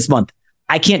tournament later this month.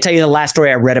 I can't tell you the last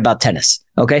story I read about tennis.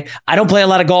 Okay. I don't play a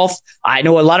lot of golf. I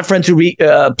know a lot of friends who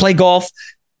play golf.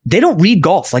 They don't read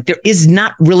golf. Like there is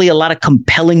not really a lot of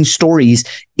compelling stories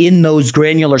in those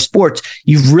granular sports.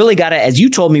 You've really got to, as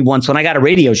you told me once when I got a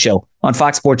radio show on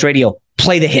Fox Sports Radio,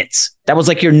 play the hits. That was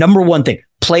like your number one thing.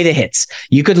 Play the hits.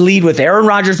 You could lead with Aaron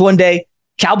Rodgers one day,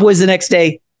 Cowboys the next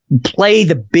day. Play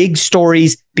the big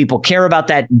stories. People care about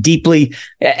that deeply.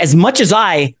 As much as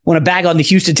I want to bag on the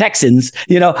Houston Texans,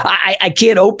 I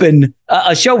can't open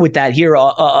a show with that here,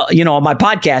 on my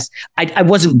podcast. I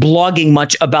wasn't blogging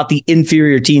much about the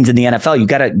inferior teams in the NFL. You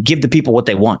got to give the people what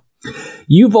they want.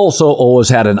 You've also always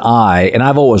had an eye, and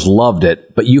I've always loved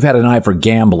it, but you've had an eye for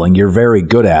gambling. You're very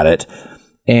good at it.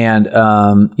 And,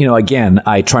 again,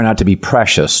 I try not to be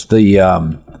precious. There's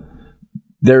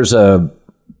a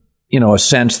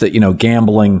sense that,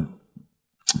 gambling,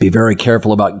 be very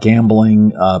careful about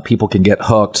gambling. People can get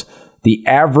hooked. The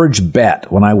average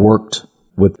bet when I worked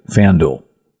with FanDuel,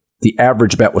 the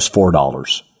average bet was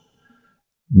 $4.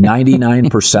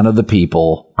 99% of the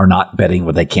people are not betting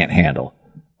what they can't handle.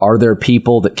 Are there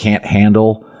people that can't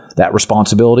handle that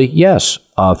responsibility? Yes.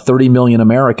 30 million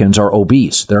Americans are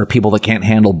obese. There are people that can't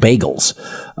handle bagels.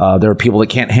 There are people that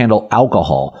can't handle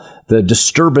alcohol. The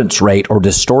disturbance rate or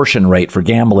distortion rate for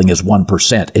gambling is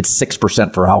 1%. It's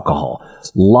 6% for alcohol.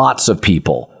 Lots of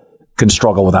people can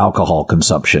struggle with alcohol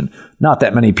consumption. Not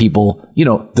that many people,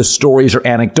 the stories are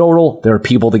anecdotal. There are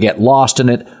people that get lost in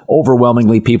it.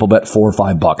 Overwhelmingly, people bet $4 or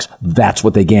 $5. That's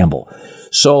what they gamble.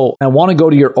 So I want to go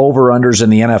to your over-unders in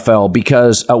the NFL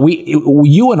because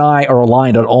you and I are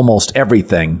aligned on almost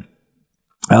everything.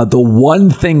 The one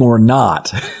thing we're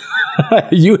not,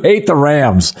 you hate the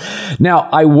Rams. Now,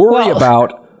 I worry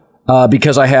about,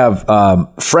 because I have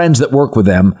friends that work with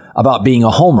them, about being a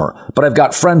homer. But I've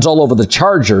got friends all over the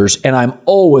Chargers, and I'm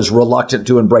always reluctant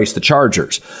to embrace the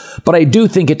Chargers. But I do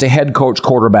think it's a head coach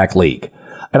quarterback league.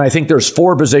 And I think there's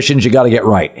 4 positions you got to get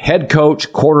right. Head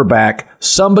coach, quarterback,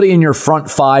 somebody in your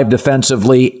front 5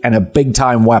 defensively, and a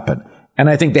big-time weapon. And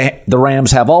I think the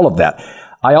Rams have all of that.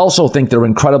 I also think they're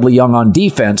incredibly young on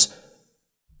defense,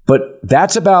 but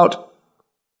that's about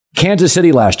Kansas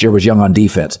City last year was young on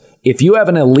defense. If you have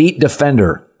an elite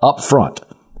defender up front,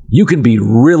 you can be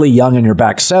really young in your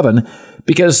back 7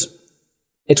 because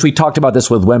we talked about this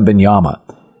with Wembanyama.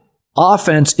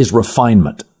 Offense is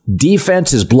refinement.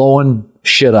 Defense is blowing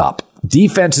shit up.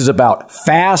 Defense is about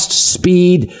fast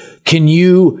speed. Can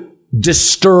you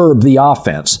disturb the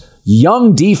offense?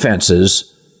 Young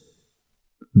defenses,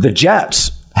 the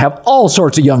Jets have all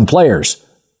sorts of young players.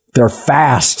 They're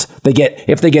fast.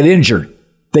 If they get injured,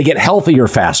 they get healthier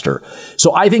faster.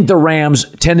 So I think the Rams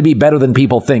tend to be better than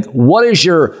people think. What is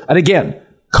and again,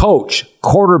 coach,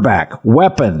 quarterback,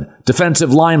 weapon,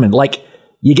 defensive lineman,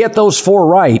 you get those 4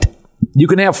 right, you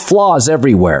can have flaws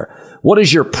everywhere. What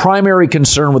is your primary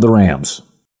concern with the Rams?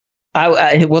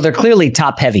 Well, they're clearly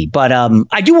top heavy, but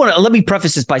I do want to let me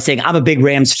preface this by saying I'm a big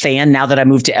Rams fan now that I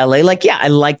moved to LA. I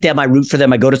like them. I root for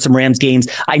them. I go to some Rams games.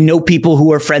 I know people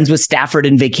who are friends with Stafford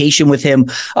and vacation with him.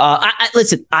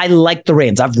 Listen, I like the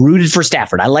Rams. I've rooted for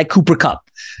Stafford. I like Cooper Kupp.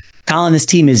 Colin, this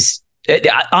team is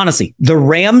honestly, the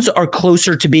Rams are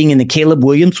closer to being in the Caleb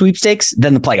Williams sweepstakes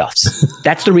than the playoffs.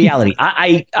 That's the reality.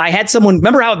 I had someone,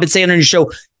 remember how I've been saying on your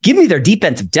show, give me their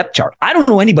defensive depth chart. I don't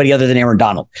know anybody other than Aaron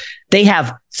Donald. They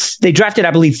drafted,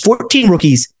 I believe, 14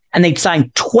 rookies and they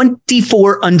signed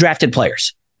 24 undrafted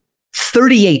players.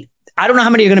 38. I don't know how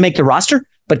many are going to make the roster,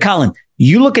 but Colin,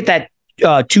 you look at that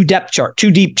two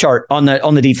deep chart on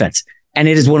the defense, and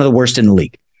it is one of the worst in the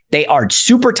league. They are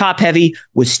super top heavy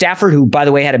with Stafford, who, by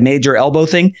the way, had a major elbow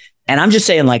thing. And I'm just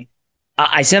saying,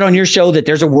 I said on your show that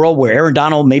there's a world where Aaron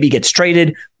Donald maybe gets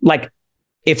traded.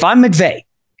 If I'm McVay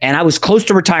and I was close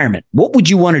to retirement, what would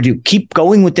you want to do? Keep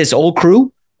going with this old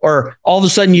crew? Or all of a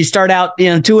sudden you start out,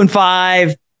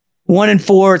 2-5,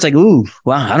 1-4. It's ooh,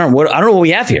 well, I don't know what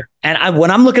we have here. And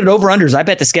when I'm looking at over-unders, I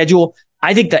bet the schedule,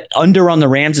 I think the under on the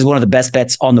Rams is one of the best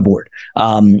bets on the board.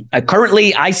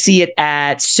 Currently, I see it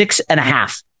at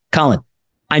 6.5. Colin,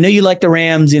 I know you like the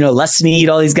Rams, Les Snead,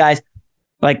 all these guys.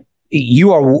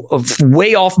 you are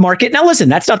way off market. Now, listen,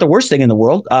 that's not the worst thing in the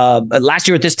world. Last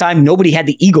year at this time, nobody had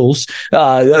the Eagles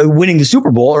winning the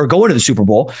Super Bowl or going to the Super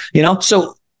Bowl,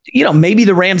 So, maybe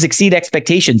the Rams exceed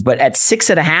expectations, but at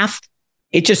 6.5,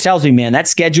 it just tells me, man, that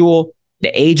schedule, the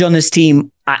age on this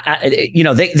team,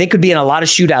 they could be in a lot of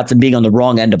shootouts and being on the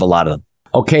wrong end of a lot of them.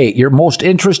 Okay, your most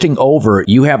interesting over,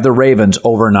 you have the Ravens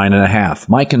over 9.5.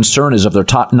 My concern is of their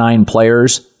top 9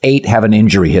 players, 8 have an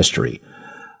injury history.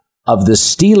 Of the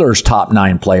Steelers' top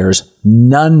 9 players,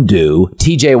 none do.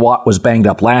 TJ Watt was banged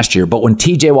up last year, but when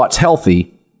TJ Watt's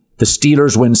healthy, the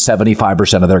Steelers win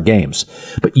 75% of their games.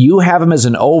 But you have them as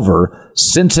an over.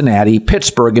 Cincinnati,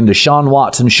 Pittsburgh, and Deshaun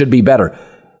Watson should be better.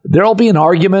 There'll be an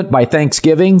argument by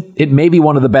Thanksgiving. It may be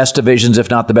one of the best divisions, if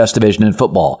not the best division in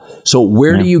football. So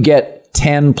where do you get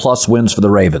 10 plus wins for the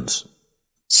Ravens?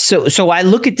 So I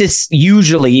look at this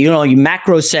usually, you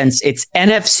macro sense, it's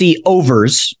NFC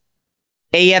overs,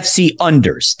 AFC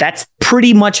unders. That's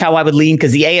pretty much how I would lean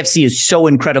because the AFC is so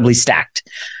incredibly stacked.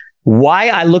 Why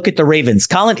I look at the Ravens,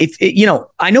 Colin,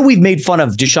 I know we've made fun of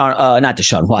not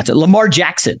Deshaun Watson, Lamar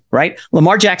Jackson, right?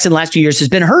 Lamar Jackson last few years has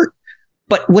been hurt.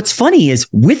 But what's funny is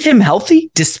with him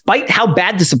healthy, despite how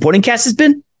bad the supporting cast has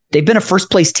been, they've been a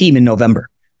first place team in November.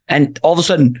 And all of a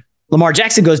sudden, Lamar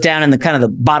Jackson goes down and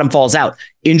the bottom falls out.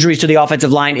 Injuries to the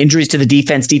offensive line, injuries to the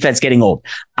defense getting old.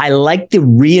 I like the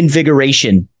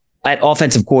reinvigoration at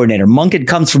offensive coordinator. Monken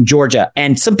comes from Georgia,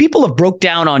 and some people have broke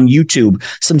down on YouTube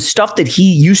some stuff that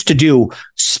he used to do,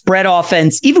 spread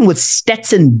offense, even with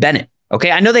Stetson Bennett.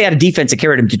 Okay, I know they had a defense that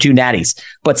carried him to 2 natties,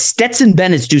 but Stetson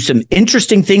Bennett do some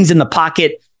interesting things in the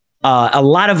pocket. A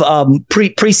lot of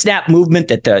pre-snap movement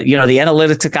that the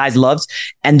analytics guys loves.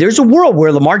 And there's a world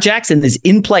where Lamar Jackson is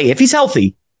in play, if he's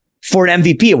healthy, for an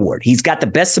MVP award. He's got the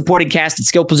best supporting cast at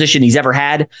skill position he's ever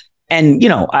had. And,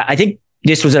 I think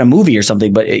this was in a movie or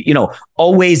something, but,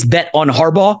 always bet on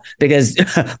Harbaugh because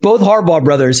both Harbaugh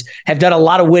brothers have done a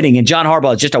lot of winning. And John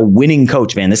Harbaugh is just a winning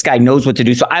coach, man. This guy knows what to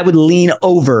do. So I would lean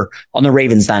over on the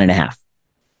Ravens 9.5.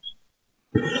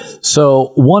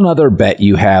 So one other bet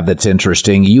you have that's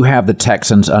interesting, you have the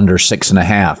Texans under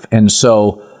 6.5. And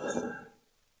so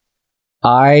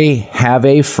I have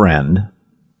a friend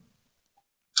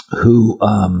who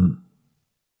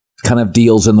kind of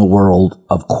deals in the world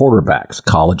of quarterbacks,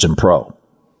 college and pro.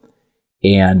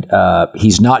 And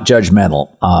he's not judgmental.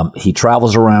 He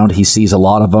travels around. He sees a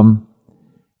lot of them.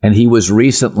 And he was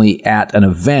recently at an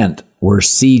event where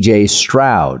C.J.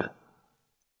 Stroud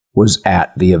was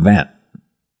at the event.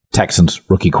 Texans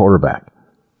rookie quarterback.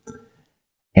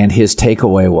 And his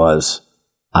takeaway was,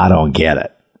 I don't get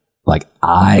it. Like,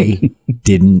 I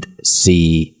didn't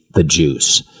see the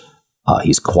juice.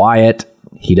 He's quiet.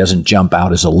 He doesn't jump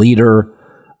out as a leader.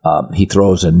 He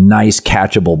throws a nice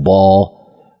catchable ball.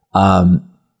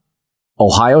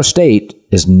 Ohio State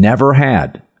has never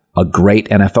had a great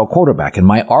NFL quarterback. And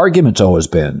my argument's always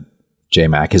been,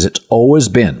 J-Mac, is that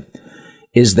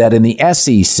in the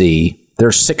SEC,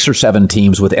 there's 6 or 7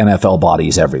 teams with NFL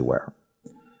bodies everywhere.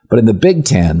 But in the Big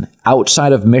Ten,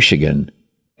 outside of Michigan,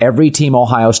 every team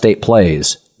Ohio State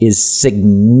plays is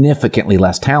significantly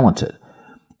less talented.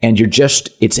 And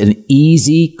it's an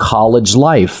easy college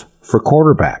life for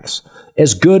quarterbacks.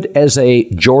 As good as a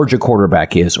Georgia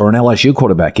quarterback is or an LSU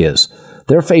quarterback is,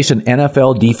 they're facing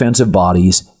NFL defensive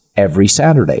bodies every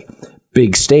Saturday.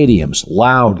 Big stadiums,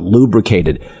 loud,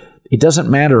 lubricated. It doesn't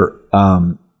matter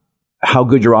how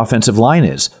good your offensive line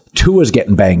is. Tua's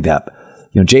getting banged up.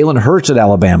 Jalen Hurts at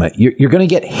Alabama. You're going to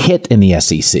get hit in the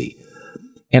SEC.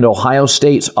 And Ohio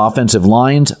State's offensive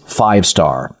lines,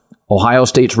 5-star. Ohio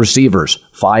State's receivers,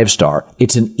 5-star.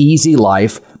 It's an easy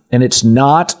life, and it's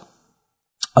not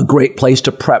a great place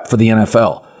to prep for the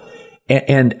NFL.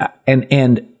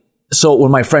 And so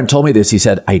when my friend told me this, he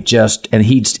said,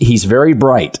 he's very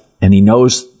bright, and he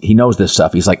knows this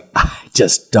stuff. He's like, I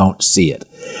just don't see it.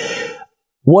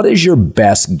 What is your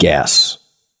best guess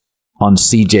on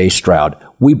C.J. Stroud?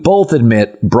 We both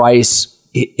admit Bryce,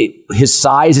 his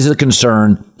size is a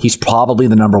concern. He's probably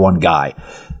the number 1 guy.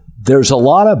 There's a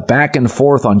lot of back and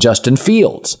forth on Justin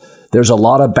Fields. There's a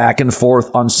lot of back and forth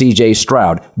on C.J.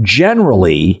 Stroud.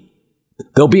 Generally,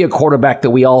 there'll be a quarterback that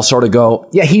we all sort of go,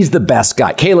 yeah, he's the best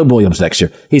guy. Caleb Williams next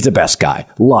year, he's the best guy.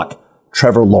 Luck,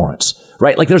 Trevor Lawrence,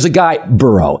 right? Like there's a guy,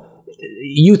 Burrow.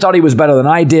 You thought he was better than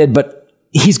I did, but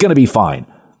he's going to be fine.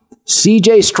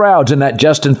 C.J. Stroud's in that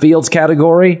Justin Fields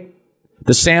category,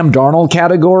 the Sam Darnold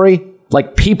category.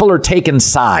 Like people are taking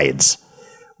sides.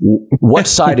 What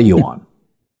side are you on?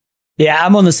 Yeah,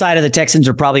 I'm on the side of the Texans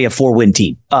are probably a 4-win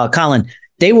team. Colin,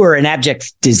 they were an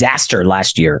abject disaster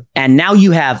last year. And now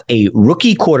you have a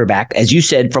rookie quarterback, as you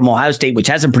said, from Ohio State, which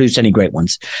hasn't produced any great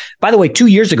ones. By the way, 2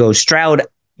 years ago, Stroud,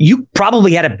 you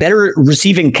probably had a better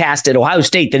receiving cast at Ohio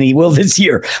State than he will this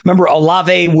year. Remember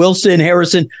Olave, Wilson,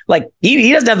 Harrison, like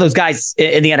he doesn't have those guys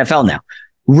in the NFL now.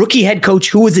 Rookie head coach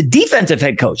who was a defensive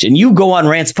head coach. And you go on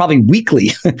rants probably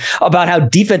weekly about how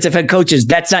defensive head coaches,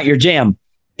 that's not your jam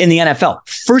in the NFL.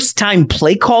 First time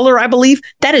play caller, I believe.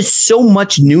 That is so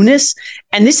much newness.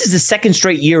 And this is the second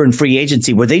straight year in free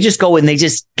agency where they just go and they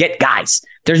just get guys.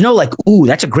 There's no like, ooh,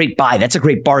 that's a great buy. That's a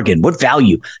great bargain. What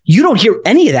value? You don't hear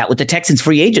any of that with the Texans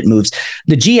free agent moves.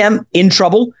 The GM in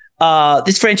trouble.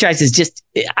 This franchise is just,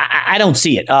 I don't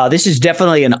see it. This is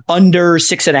definitely an under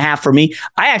 6.5 for me.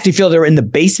 I actually feel they're in the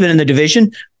basement in the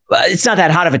division. It's not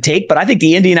that hot of a take, but I think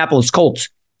the Indianapolis Colts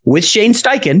with Shane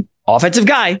Steichen, offensive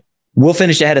guy, will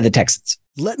finish ahead of the Texans.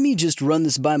 "Let me just run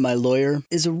this by my lawyer"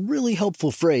 is a really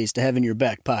helpful phrase to have in your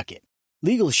back pocket.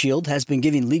 Legal Shield has been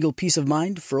giving legal peace of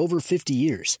mind for over 50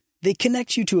 years. They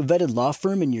connect you to a vetted law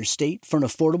firm in your state for an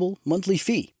affordable monthly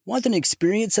fee. Want an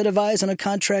experienced set of eyes on a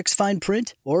contract's fine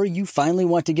print? Or you finally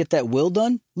want to get that will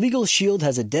done? Legal Shield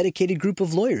has a dedicated group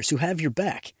of lawyers who have your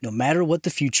back, no matter what the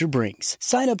future brings.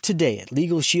 Sign up today at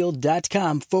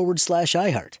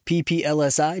LegalShield.com/iHeart.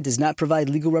 PPLSI does not provide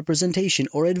legal representation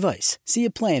or advice. See a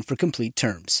plan for complete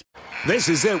terms. This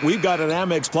is it. We've got an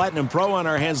Amex Platinum Pro on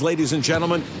our hands, ladies and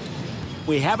gentlemen.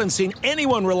 We haven't seen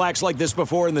anyone relax like this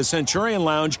before in the Centurion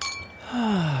Lounge.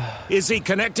 Is he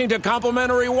connecting to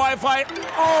complimentary Wi-Fi?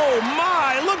 Oh,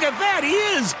 my! Look at that! He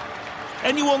is!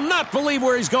 And you will not believe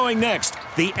where he's going next.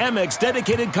 The Amex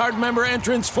dedicated card member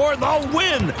entrance for the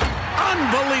win!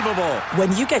 Unbelievable!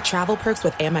 When you get travel perks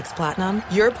with Amex Platinum,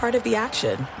 you're part of the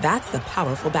action. That's the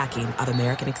powerful backing of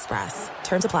American Express.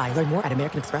 Terms apply. Learn more at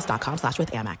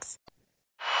americanexpress.com/withAmex.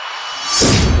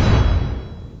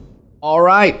 All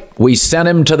right. We sent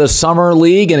him to the Summer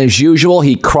League, and as usual,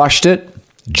 he crushed it.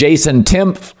 Jason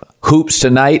Timpf, hoops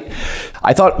tonight.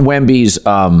 I thought Wemby's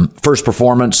first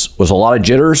performance was a lot of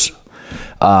jitters.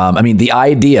 The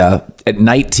idea at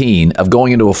 19 of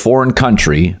going into a foreign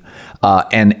country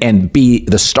and be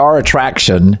the star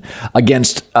attraction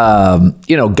against,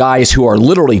 guys who are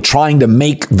literally trying to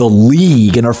make the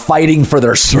league and are fighting for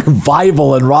their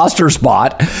survival and roster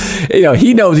spot.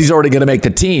 He knows he's already going to make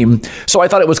the team. So I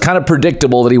thought it was kind of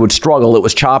predictable that he would struggle. It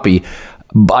was choppy.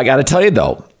 But I got to tell you,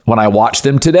 though, when I watched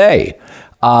them today,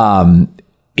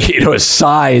 his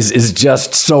size is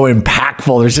just so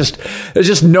impactful. There's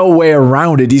just no way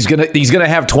around it. He's gonna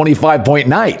have 25-point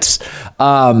nights.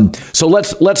 So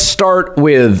let's start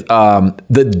with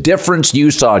the difference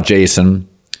you saw, Jason.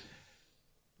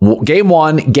 Game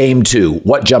 1, game 2.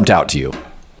 What jumped out to you?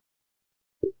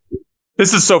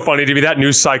 This is so funny to me. That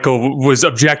news cycle was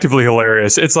objectively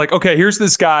hilarious. It's like, okay, here's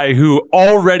this guy who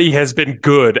already has been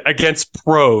good against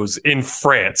pros in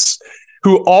France,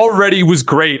 who already was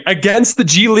great against the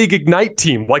G League Ignite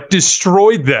team, like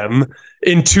destroyed them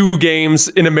in 2 games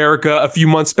in America a few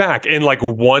months back, in like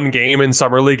 1 game in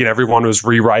Summer League, and everyone was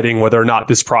rewriting whether or not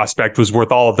this prospect was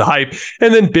worth all of the hype.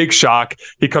 And then big shock,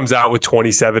 he comes out with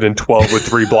 27 and 12 with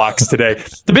 3 blocks today.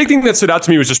 The big thing that stood out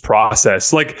to me was just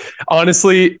process. Like,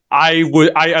 honestly, I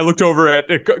looked over at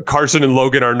Carson and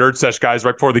Logan, our Nerd Sesh guys,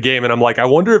 right before the game, and I'm like, I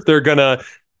wonder if they're gonna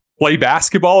play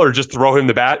basketball or just throw him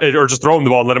the bat, or just throw him the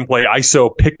ball and let him play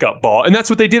ISO pickup ball. And that's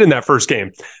what they did in that first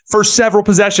game. For several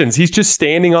possessions, he's just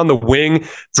standing on the wing,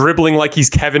 dribbling like he's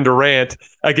Kevin Durant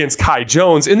against Kai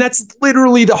Jones. And that's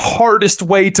literally the hardest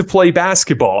way to play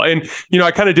basketball. And,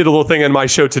 I kind of did a little thing on my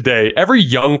show today. Every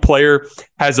young player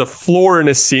has a floor and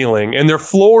a ceiling, and their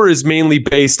floor is mainly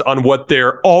based on what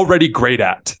they're already great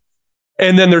at.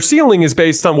 And then their ceiling is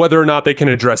based on whether or not they can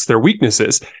address their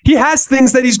weaknesses. He has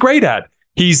things that he's great at.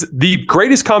 He's the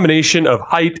greatest combination of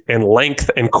height and length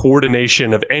and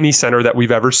coordination of any center that we've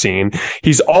ever seen.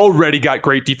 He's already got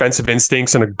great defensive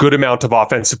instincts and a good amount of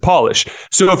offensive polish.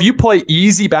 So if you play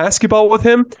easy basketball with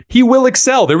him, he will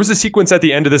excel. There was a sequence at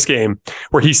the end of this game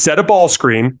where he set a ball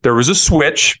screen. There was a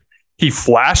switch. He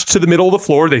flashed to the middle of the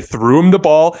floor. They threw him the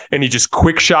ball, and he just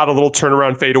quick shot a little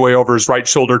turnaround fadeaway over his right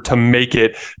shoulder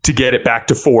to get it back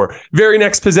to 4. Very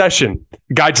next possession,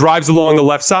 guy drives along the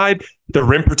left side. The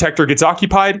rim protector gets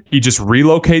occupied. He just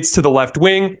relocates to the left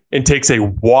wing and takes a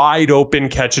wide open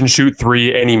catch and shoot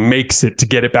 3, and he makes it to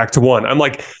get it back to 1. I'm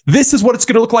like, this is what it's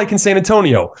going to look like in San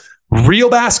Antonio. real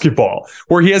basketball,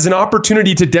 where he has an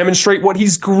opportunity to demonstrate what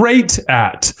he's great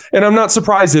at. And I'm not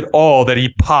surprised at all that he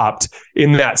popped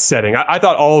in that setting. I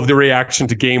thought all of the reaction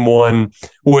to game one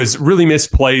was really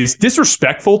misplaced,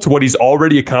 disrespectful to what he's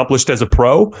already accomplished as a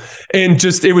pro. And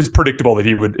just, it was predictable that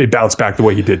he would bounce back the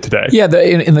way he did today. Yeah,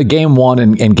 in the game one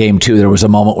and game two, there was a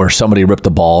moment where somebody ripped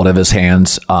the ball out of his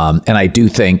hands. And I do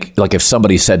think, like, if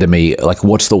somebody said to me, like,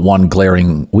 what's the one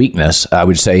glaring weakness? I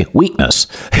would say weakness.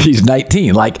 He's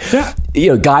 19. Like,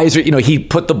 guys are, he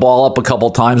put the ball up a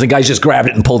couple times and guys just grabbed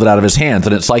it and pulled it out of his hands.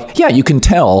 And it's like, yeah, you can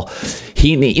tell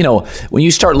when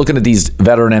you start looking at these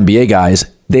veteran NBA guys,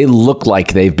 they look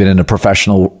like they've been in a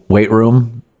professional weight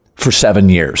room for 7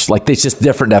 years. Like, it's just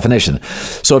different definition.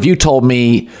 So if you told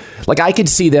me, like, I could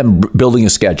see them building a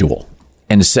schedule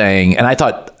and saying, and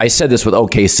I said this with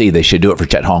OKC, they should do it for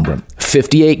Chet Holmgren.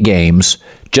 58 games,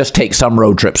 just take some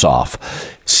road trips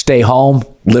off. Stay home,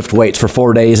 lift weights for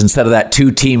 4 days instead of that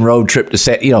 2-team road trip to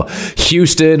say,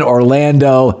 Houston,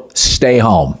 Orlando, stay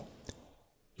home.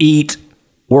 Eat,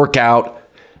 work out,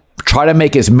 try to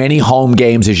make as many home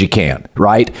games as you can,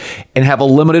 right? And have a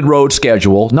limited road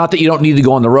schedule. Not that you don't need to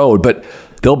go on the road, but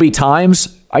there'll be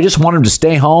times I just want him to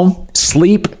stay home,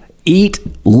 sleep, eat,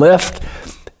 lift,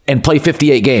 and play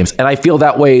 58 games. And I feel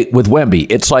that way with Wemby.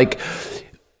 It's like,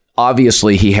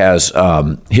 obviously he has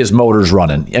his motors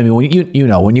running. I mean,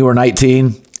 when you were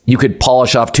 19, you could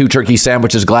polish off 2 turkey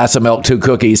sandwiches, glass of milk, 2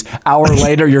 cookies. Hour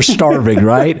later, you're starving,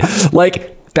 right?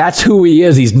 Like, that's who he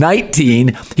is. He's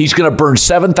 19. He's going to burn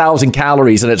 7,000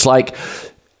 calories. And it's like,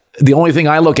 the only thing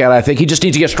I look at, I think he just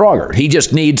needs to get stronger. He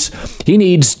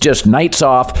needs just nights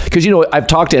off. Because, I've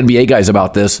talked to NBA guys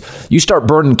about this. You start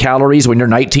burning calories when you're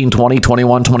 19, 20,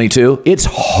 21, 22. It's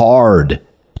hard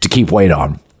to keep weight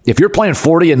on. If you're playing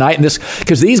 40 a night in this,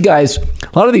 because a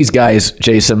lot of these guys,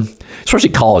 Jason, especially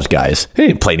college guys, they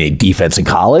didn't play any defense in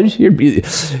college. You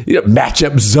match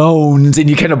up zones and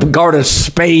you kind of guard a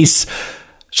space.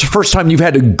 It's the first time you've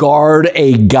had to guard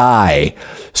a guy.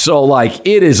 So, like,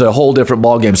 it is a whole different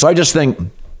ballgame. So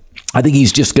I think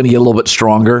he's just going to get a little bit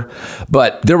stronger.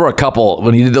 But there were a couple,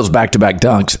 when he did those back-to-back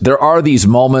dunks, there are these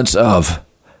moments of,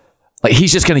 like,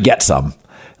 he's just going to get some.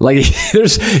 Like,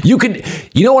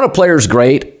 when a player's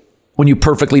great? When you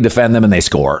perfectly defend them and they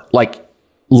score. Like,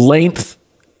 length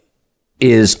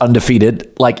is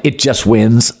undefeated. Like, it just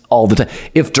wins all the time.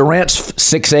 If Durant's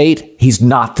 6'8", he's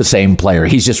not the same player.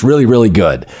 He's just really, really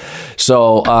good.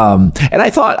 So, and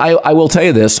I thought, I will tell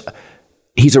you this,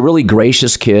 he's a really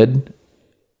gracious kid.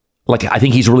 Like, I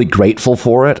think he's really grateful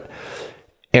for it.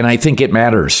 And I think it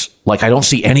matters. Like, I don't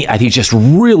see I think he's just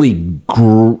really,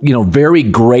 very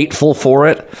grateful for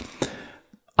it.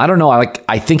 I don't know.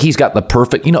 I think he's got the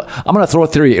perfect, I'm going to throw a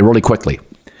theory really quickly.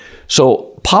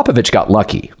 So Popovich got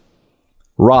lucky.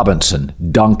 Robinson,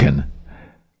 Duncan,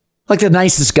 like the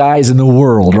nicest guys in the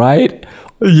world, right?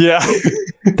 Yeah.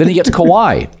 Then he gets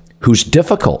Kawhi, who's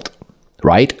difficult,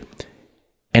 right?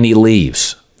 And he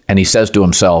leaves and he says to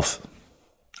himself,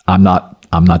 I'm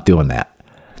not doing that.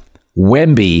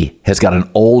 Wemby has got an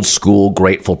old school,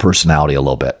 grateful personality a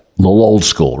little old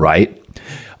school, right?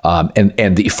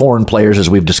 And the foreign players, as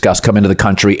we've discussed, come into the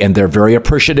country and they're very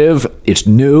appreciative. It's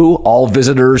new. All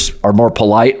visitors are more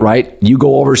polite, right? You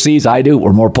go overseas, I do.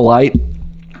 We're more polite.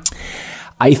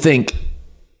 I think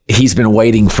he's been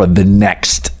waiting for the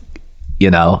next,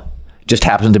 just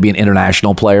happens to be an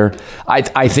international player.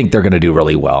 I think they're going to do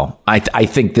really well. I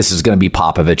think this is going to be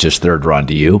Popovich's third run.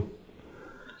 Do you?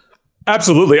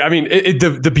 Absolutely. I mean,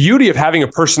 the beauty of having a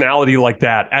personality like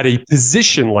that at a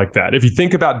position like that, if you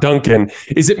think about Duncan,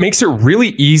 is it makes it really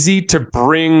easy to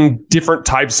bring different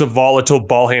types of volatile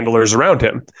ball handlers around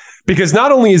him. Because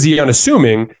not only is he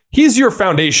unassuming, he's your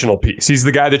foundational piece. He's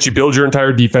the guy that you build your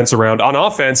entire defense around. On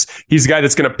offense, he's the guy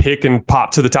that's going to pick and pop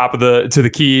to the top of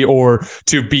the key or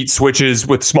to beat switches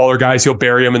with smaller guys. He'll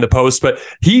bury them in the post, but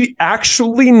he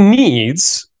actually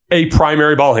needs a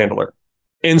primary ball handler.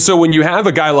 And so when you have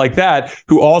a guy like that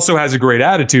who also has a great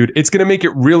attitude, it's going to make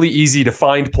it really easy to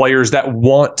find players that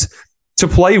want to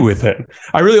play with him.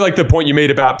 I really like the point you made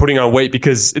about putting on weight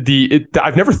because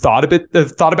I've never thought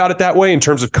about it that way in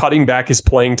terms of cutting back his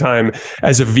playing time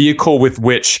as a vehicle with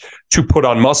which to put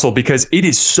on muscle, because it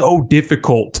is so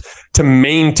difficult to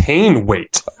maintain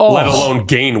weight, let alone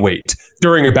gain weight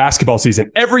during a basketball season.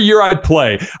 Every year I'd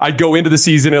play, I'd go into the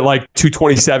season at like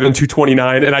 227,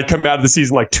 229, and I'd come out of the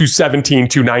season like 217,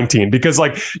 219, because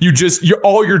like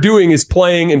all you're doing is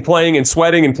playing and playing and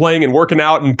sweating and playing and working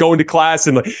out and going to class.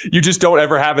 And like, you just don't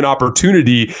ever have an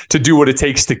opportunity to do what it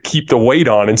takes to keep the weight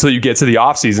on until you get to the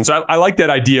off season. So I like that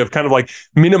idea of kind of like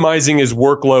minimizing his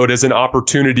workload as an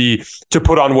opportunity to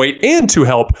put on weight and to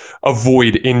help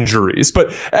avoid injuries. But,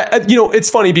 it's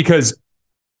funny because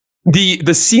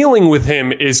the ceiling with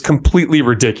him is completely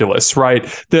ridiculous, right?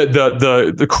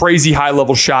 The crazy high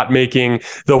level shot making,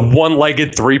 the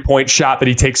one-legged 3-point shot that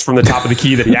he takes from the top of the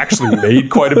key that he actually made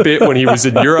quite a bit when he was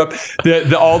in Europe,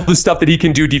 all the stuff that he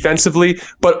can do defensively.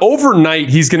 But overnight,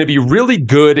 he's going to be really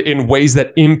good in ways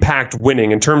that impact winning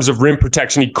in terms of rim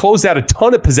protection. He closed out a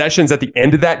ton of possessions at the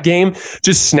end of that game,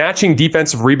 just snatching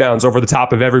defensive rebounds over the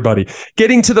top of everybody.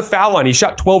 Getting to the foul line, he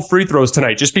shot 12 free throws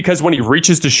tonight just because when he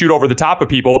reaches to shoot over the top of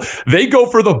people, they go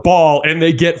for the ball and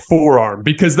they get forearm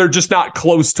because they're just not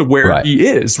close to where he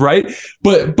is, right?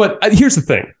 But here's the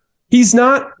thing. He's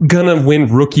not going to win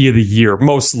Rookie of the Year,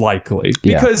 most likely,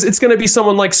 because it's going to be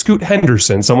someone like Scoot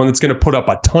Henderson, someone that's going to put up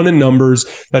a ton of numbers,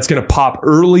 that's going to pop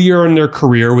earlier in their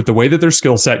career with the way that their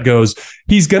skill set goes.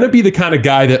 He's going to be the kind of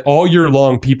guy that all year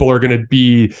long people are going to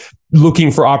be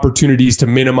looking for opportunities to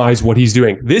minimize what he's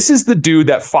doing. This is the dude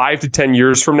that 5 to 10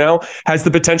 years from now has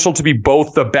the potential to be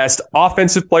both the best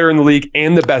offensive player in the league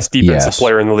and the best defensive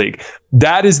player in the league.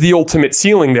 That is the ultimate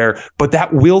ceiling there, but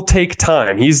that will take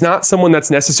time. He's not someone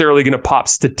that's necessarily going to pop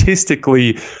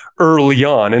statistically early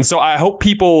on. And so I hope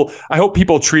people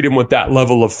treat him with that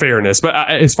level of fairness. But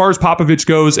as far as Popovich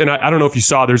goes, and I don't know if you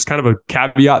saw, there's kind of a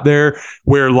caveat there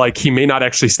where like he may not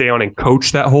actually stay on and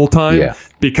coach that whole time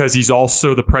because he's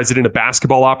also the president of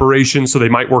basketball operations. So they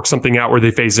might work something out where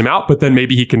they phase him out, but then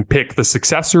maybe he can pick the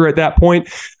successor at that point.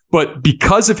 But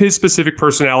because of his specific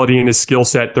personality and his skill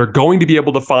set, they're going to be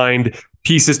able to find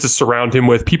pieces to surround him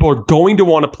with. People are going to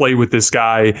want to play with this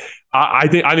guy. I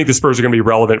think the Spurs are going to be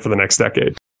relevant for the next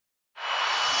decade.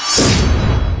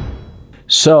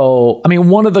 So, I mean,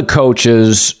 one of the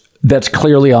coaches that's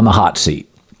clearly on the hot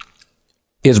seat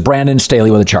is Brandon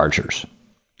Staley with the Chargers.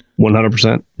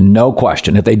 100%. No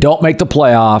question. If they don't make the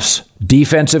playoffs,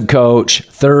 defensive coach,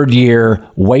 third year,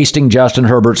 wasting Justin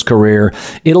Herbert's career,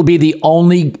 it'll be the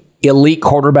only elite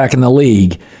quarterback in the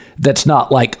league that's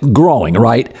not like growing,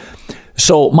 right?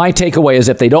 So my takeaway is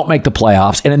if they don't make the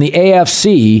playoffs, and in the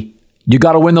AFC, you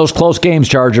got to win those close games,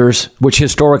 Chargers, which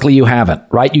historically you haven't,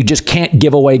 right? You just can't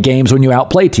give away games when you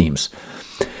outplay teams.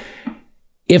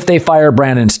 If they fire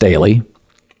Brandon Staley,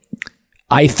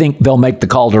 I think they'll make the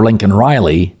call to Lincoln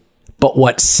Riley. But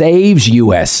what saves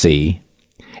USC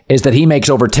is that he makes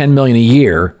over $10 million a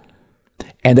year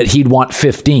and that he'd want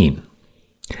 15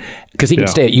 because he can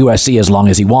stay at USC as long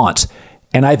as he wants.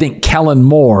 And I think Kellen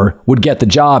Moore would get the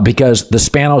job because the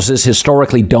Spanoses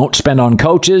historically don't spend on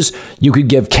coaches. You could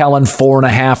give Kellen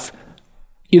 4.5,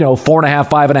 4.5,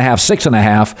 5.5,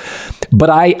 6.5. But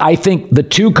I think the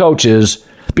two coaches,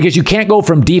 because you can't go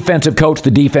from defensive coach to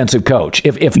defensive coach.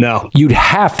 If no, you'd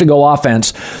have to go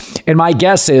offense. And my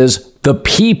guess is the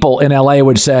people in LA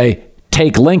would say,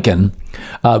 take Lincoln.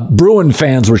 Bruin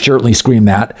fans would certainly scream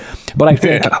that. But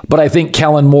I think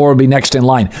Kellen Moore would be next in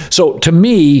line. So to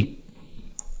me,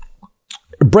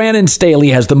 Brandon Staley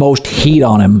has the most heat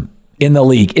on him in the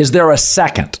league. Is there a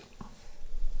second?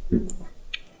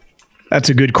 That's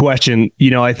a good question.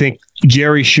 I think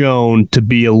Jerry's shown to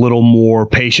be a little more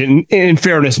patient. In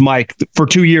fairness, Mike, for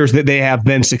 2 years that they have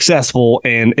been successful,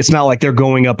 and it's not like they're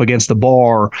going up against the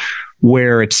bar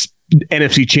where it's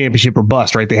NFC championship or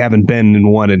bust, right? They haven't been in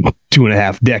one in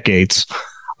 2.5 decades.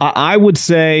 I would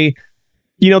say,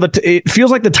 it feels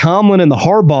like the Tomlin and the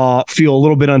Harbaugh feel a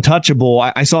little bit untouchable.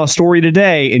 I saw a story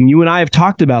today, and you and I have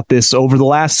talked about this over the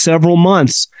last several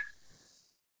months.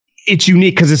 It's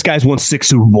unique because this guy's won 6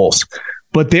 Super Bowls.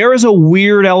 But there is a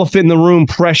weird elephant in the room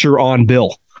pressure on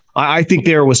Bill. I think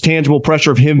there was tangible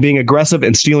pressure of him being aggressive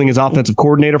and stealing his offensive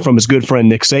coordinator from his good friend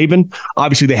Nick Saban.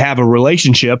 Obviously, they have a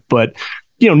relationship, but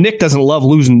Nick doesn't love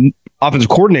losing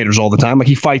offensive coordinators all the time. Like,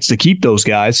 he fights to keep those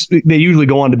guys. They usually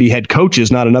go on to be head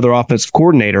coaches, not another offensive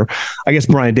coordinator. I guess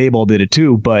Brian Daboll did it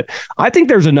too, but I think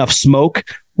there's enough smoke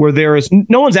where there is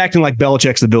no one's acting like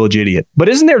Belichick's the village idiot. But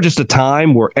isn't there just a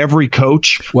time where every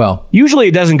coach, usually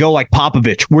it doesn't go like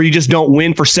Popovich, where you just don't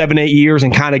win for 7-8 years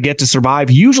and kind of get to survive.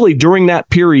 Usually during that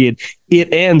period,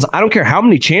 it ends. I don't care how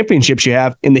many championships you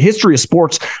have in the history of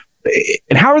sports.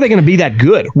 And how are they going to be that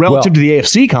good relative to the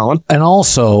AFC, Colin? And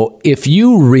also, if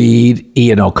you read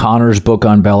Ian O'Connor's book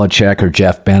on Belichick or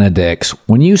Jeff Benedict's,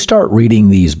 when you start reading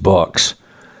these books,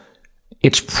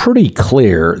 it's pretty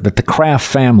clear that the Kraft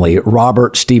family,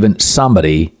 Robert, Stephen,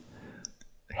 somebody,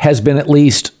 has been at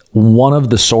least one of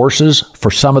the sources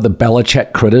for some of the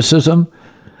Belichick criticism.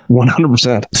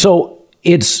 100%. So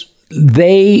it's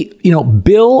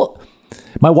Bill...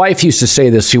 My wife used to say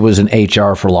this. She was in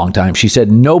HR for a long time. She said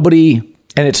nobody,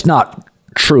 and it's not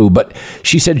true, but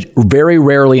she said very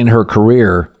rarely in her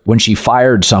career when she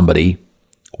fired somebody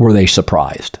were they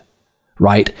surprised,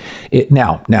 right?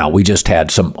 Now we just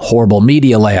had some horrible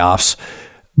media layoffs,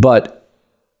 but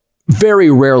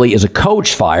very rarely is a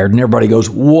coach fired and everybody goes,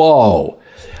 whoa.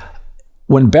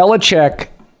 When Belichick,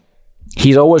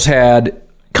 he's always had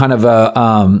kind of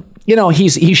a,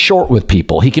 he's short with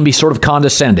people. He can be sort of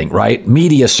condescending, right?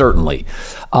 Media, certainly.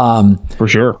 For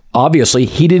sure. Obviously,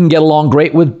 he didn't get along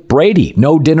great with Brady.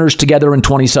 No dinners together in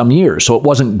 20-some years, so it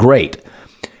wasn't great.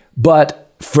 But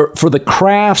for the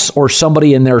Krafts or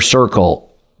somebody in their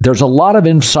circle, there's a lot of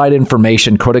inside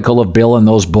information critical of Bill in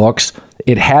those books.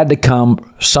 It had to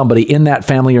come somebody in that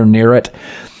family or near it.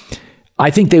 I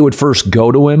think they would first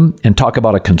go to him and talk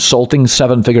about a consulting,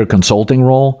 7-figure consulting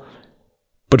role.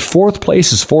 But fourth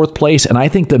place is fourth place. And I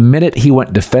think the minute he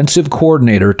went defensive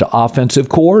coordinator to offensive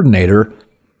coordinator,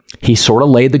 he sort of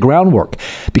laid the groundwork.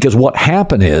 Because what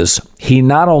happened is he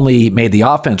not only made the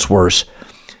offense worse,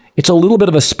 it's a little bit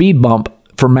of a speed bump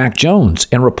for Mac Jones.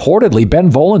 And reportedly,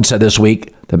 Ben Volen said this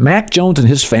week that Mac Jones and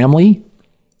his family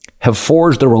have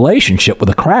forged a relationship with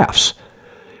the Krafts.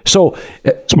 So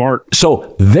smart.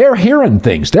 So they're hearing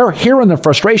things. They're hearing the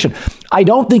frustration. I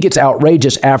don't think it's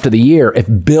outrageous after the year if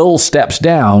Bill steps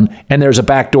down and there's a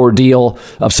backdoor deal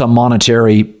of some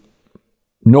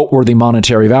noteworthy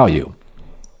monetary value.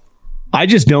 I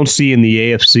just don't see in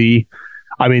the AFC.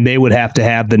 I mean, they would have to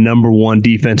have the number one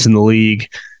defense in the league.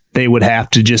 They would have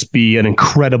to just be an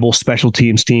incredible special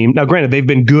teams team. Now, granted, they've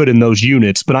been good in those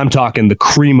units, but I'm talking the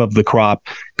cream of the crop.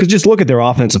 Because just look at their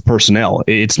offensive personnel.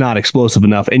 It's not explosive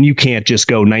enough. And you can't just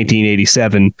go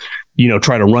 1987,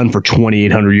 try to run for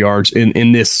 2,800 yards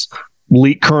in this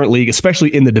current league,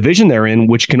 especially in the division they're in,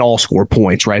 which can all score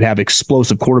points, right? Have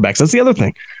explosive quarterbacks. That's the other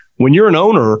thing. When you're an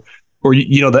owner, or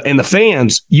the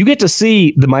fans, you get to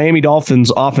see the Miami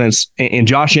Dolphins offense and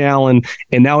Josh Allen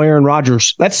and now Aaron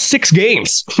Rodgers. That's 6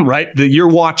 games, right? That you're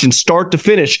watching start to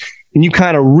finish, and you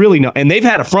kind of really know. And they've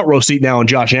had a front row seat now on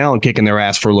Josh Allen kicking their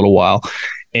ass for a little while.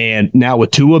 And now with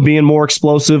Tua being more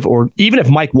explosive, or even if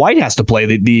Mike White has to play,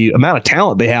 the amount of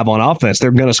talent they have on offense,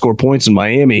 they're going to score points in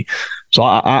Miami. So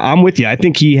I'm with you. I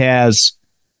think he has.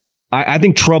 I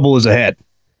think trouble is ahead.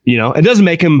 It doesn't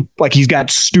make him like he's got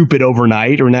stupid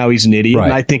overnight or now he's an idiot. Right.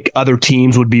 And I think other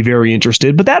teams would be very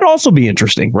interested, but that'd also be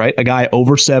interesting, right? A guy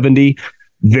over 70,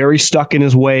 very stuck in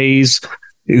his ways,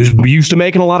 who's used to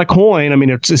making a lot of coin. I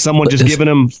mean, it's someone just giving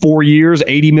him 4 years,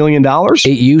 $80 million.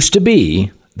 It used to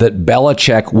be that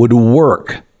Belichick would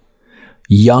work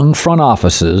young front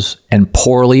offices and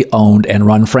poorly owned and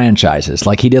run franchises.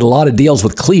 Like he did a lot of deals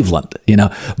with Cleveland,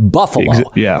 Buffalo.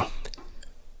 Yeah.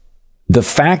 The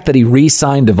fact that he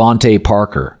re-signed Devontae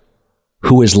Parker,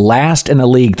 who is last in the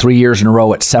league 3 years in a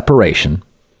row at separation,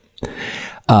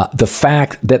 the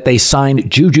fact that they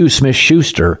signed Juju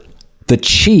Smith-Schuster, the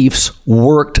Chiefs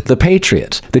worked the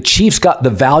Patriots. The Chiefs got the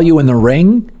value in the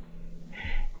ring,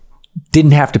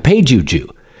 didn't have to pay Juju.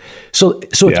 So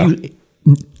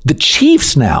the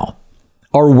Chiefs now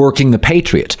are working the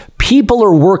Patriots. People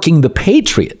are working the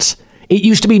Patriots. It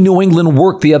used to be New England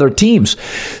worked the other teams.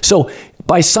 So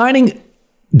by signing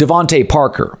Devontae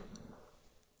Parker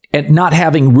and not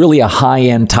having really a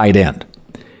high-end tight end,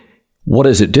 what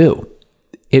does it do?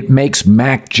 It makes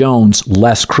Mac Jones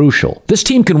less crucial. This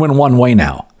team can win one way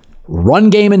now. Run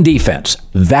game and defense.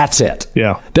 That's it.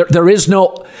 Yeah. There is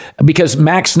no, because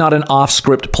Mac's not an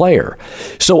off-script player.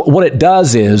 So what it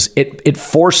does is it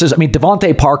forces,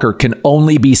 Devontae Parker can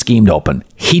only be schemed open.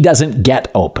 He doesn't get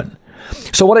open.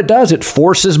 So what it does, it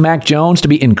forces Mac Jones to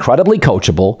be incredibly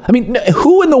coachable.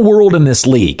 Who in the world in this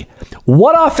league?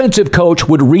 What offensive coach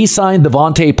would re-sign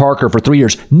Devontae Parker for 3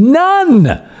 years? None.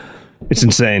 It's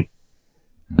insane.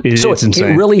 It's insane.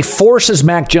 It really forces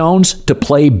Mac Jones to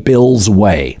play Bill's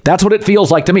way. That's what it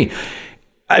feels like to me.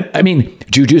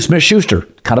 Juju Smith-Schuster,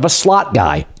 kind of a slot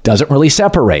guy, doesn't really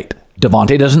separate.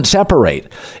 Devontae doesn't separate.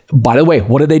 By the way,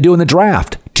 what did they do in the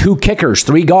draft? 2 kickers,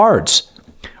 3 guards.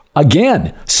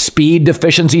 Again, speed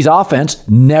deficiencies offense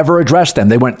never addressed them.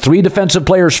 They went 3 defensive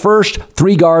players first,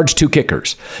 3 guards, 2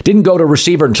 kickers. Didn't go to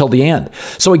receiver until the end.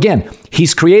 So again,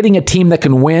 he's creating a team that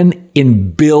can win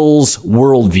in Bill's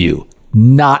worldview,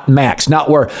 not Mac's.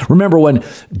 Remember when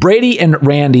Brady and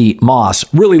Randy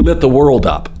Moss really lit the world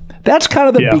up? That's kind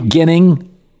of the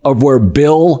beginning of where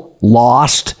Bill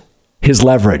lost his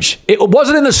leverage. It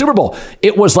wasn't in the Super Bowl.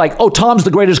 It was like, Tom's the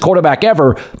greatest quarterback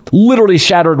ever, literally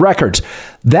shattered records.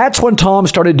 That's when Tom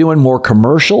started doing more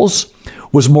commercials,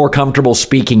 was more comfortable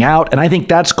speaking out. And I think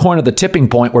that's kind of the tipping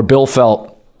point where Bill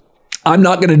felt, I'm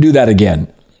not going to do that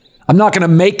again. I'm not going to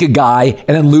make a guy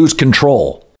and then lose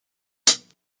control.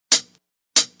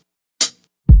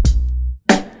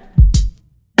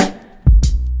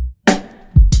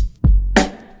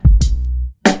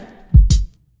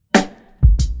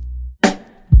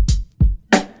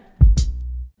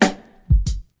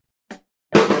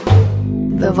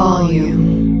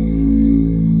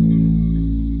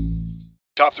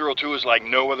 Top Thrill 2 is like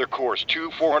no other course.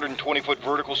 2 420-foot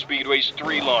vertical speedways,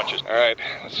 3 launches. All right,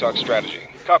 let's talk strategy.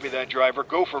 Copy that, driver.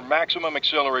 Go for maximum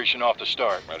acceleration off the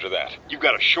start. Roger that. You've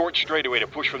got a short straightaway to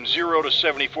push from 0 to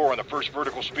 74 on the first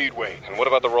vertical speedway. And what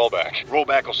about the rollback?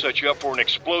 Rollback will set you up for an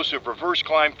explosive reverse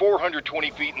climb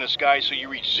 420 feet in the sky so you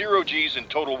reach 0 G's in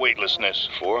total weightlessness.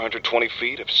 420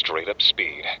 feet of straight-up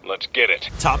speed. Let's get it.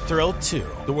 Top Thrill 2,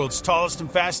 the world's tallest and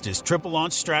fastest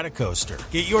triple-launch stratocoaster.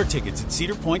 Get your tickets at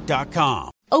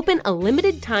cedarpoint.com. Open a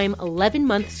limited-time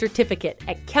 11-month certificate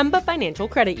at Kemba Financial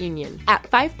Credit Union. At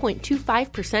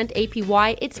 5.25%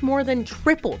 APY, it's more than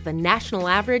triple the national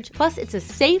average, plus it's a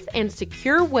safe and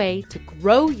secure way to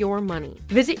grow your money.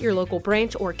 Visit your local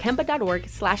branch or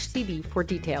kemba.org/cb for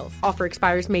details. Offer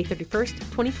expires May 31st,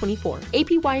 2024.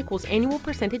 APY equals annual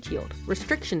percentage yield.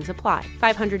 Restrictions apply.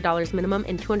 $500 minimum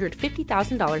and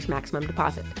 $250,000 maximum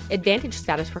deposit. Advantage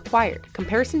status required.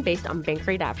 Comparison based on bank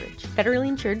rate average. Federally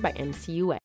insured by NCUA.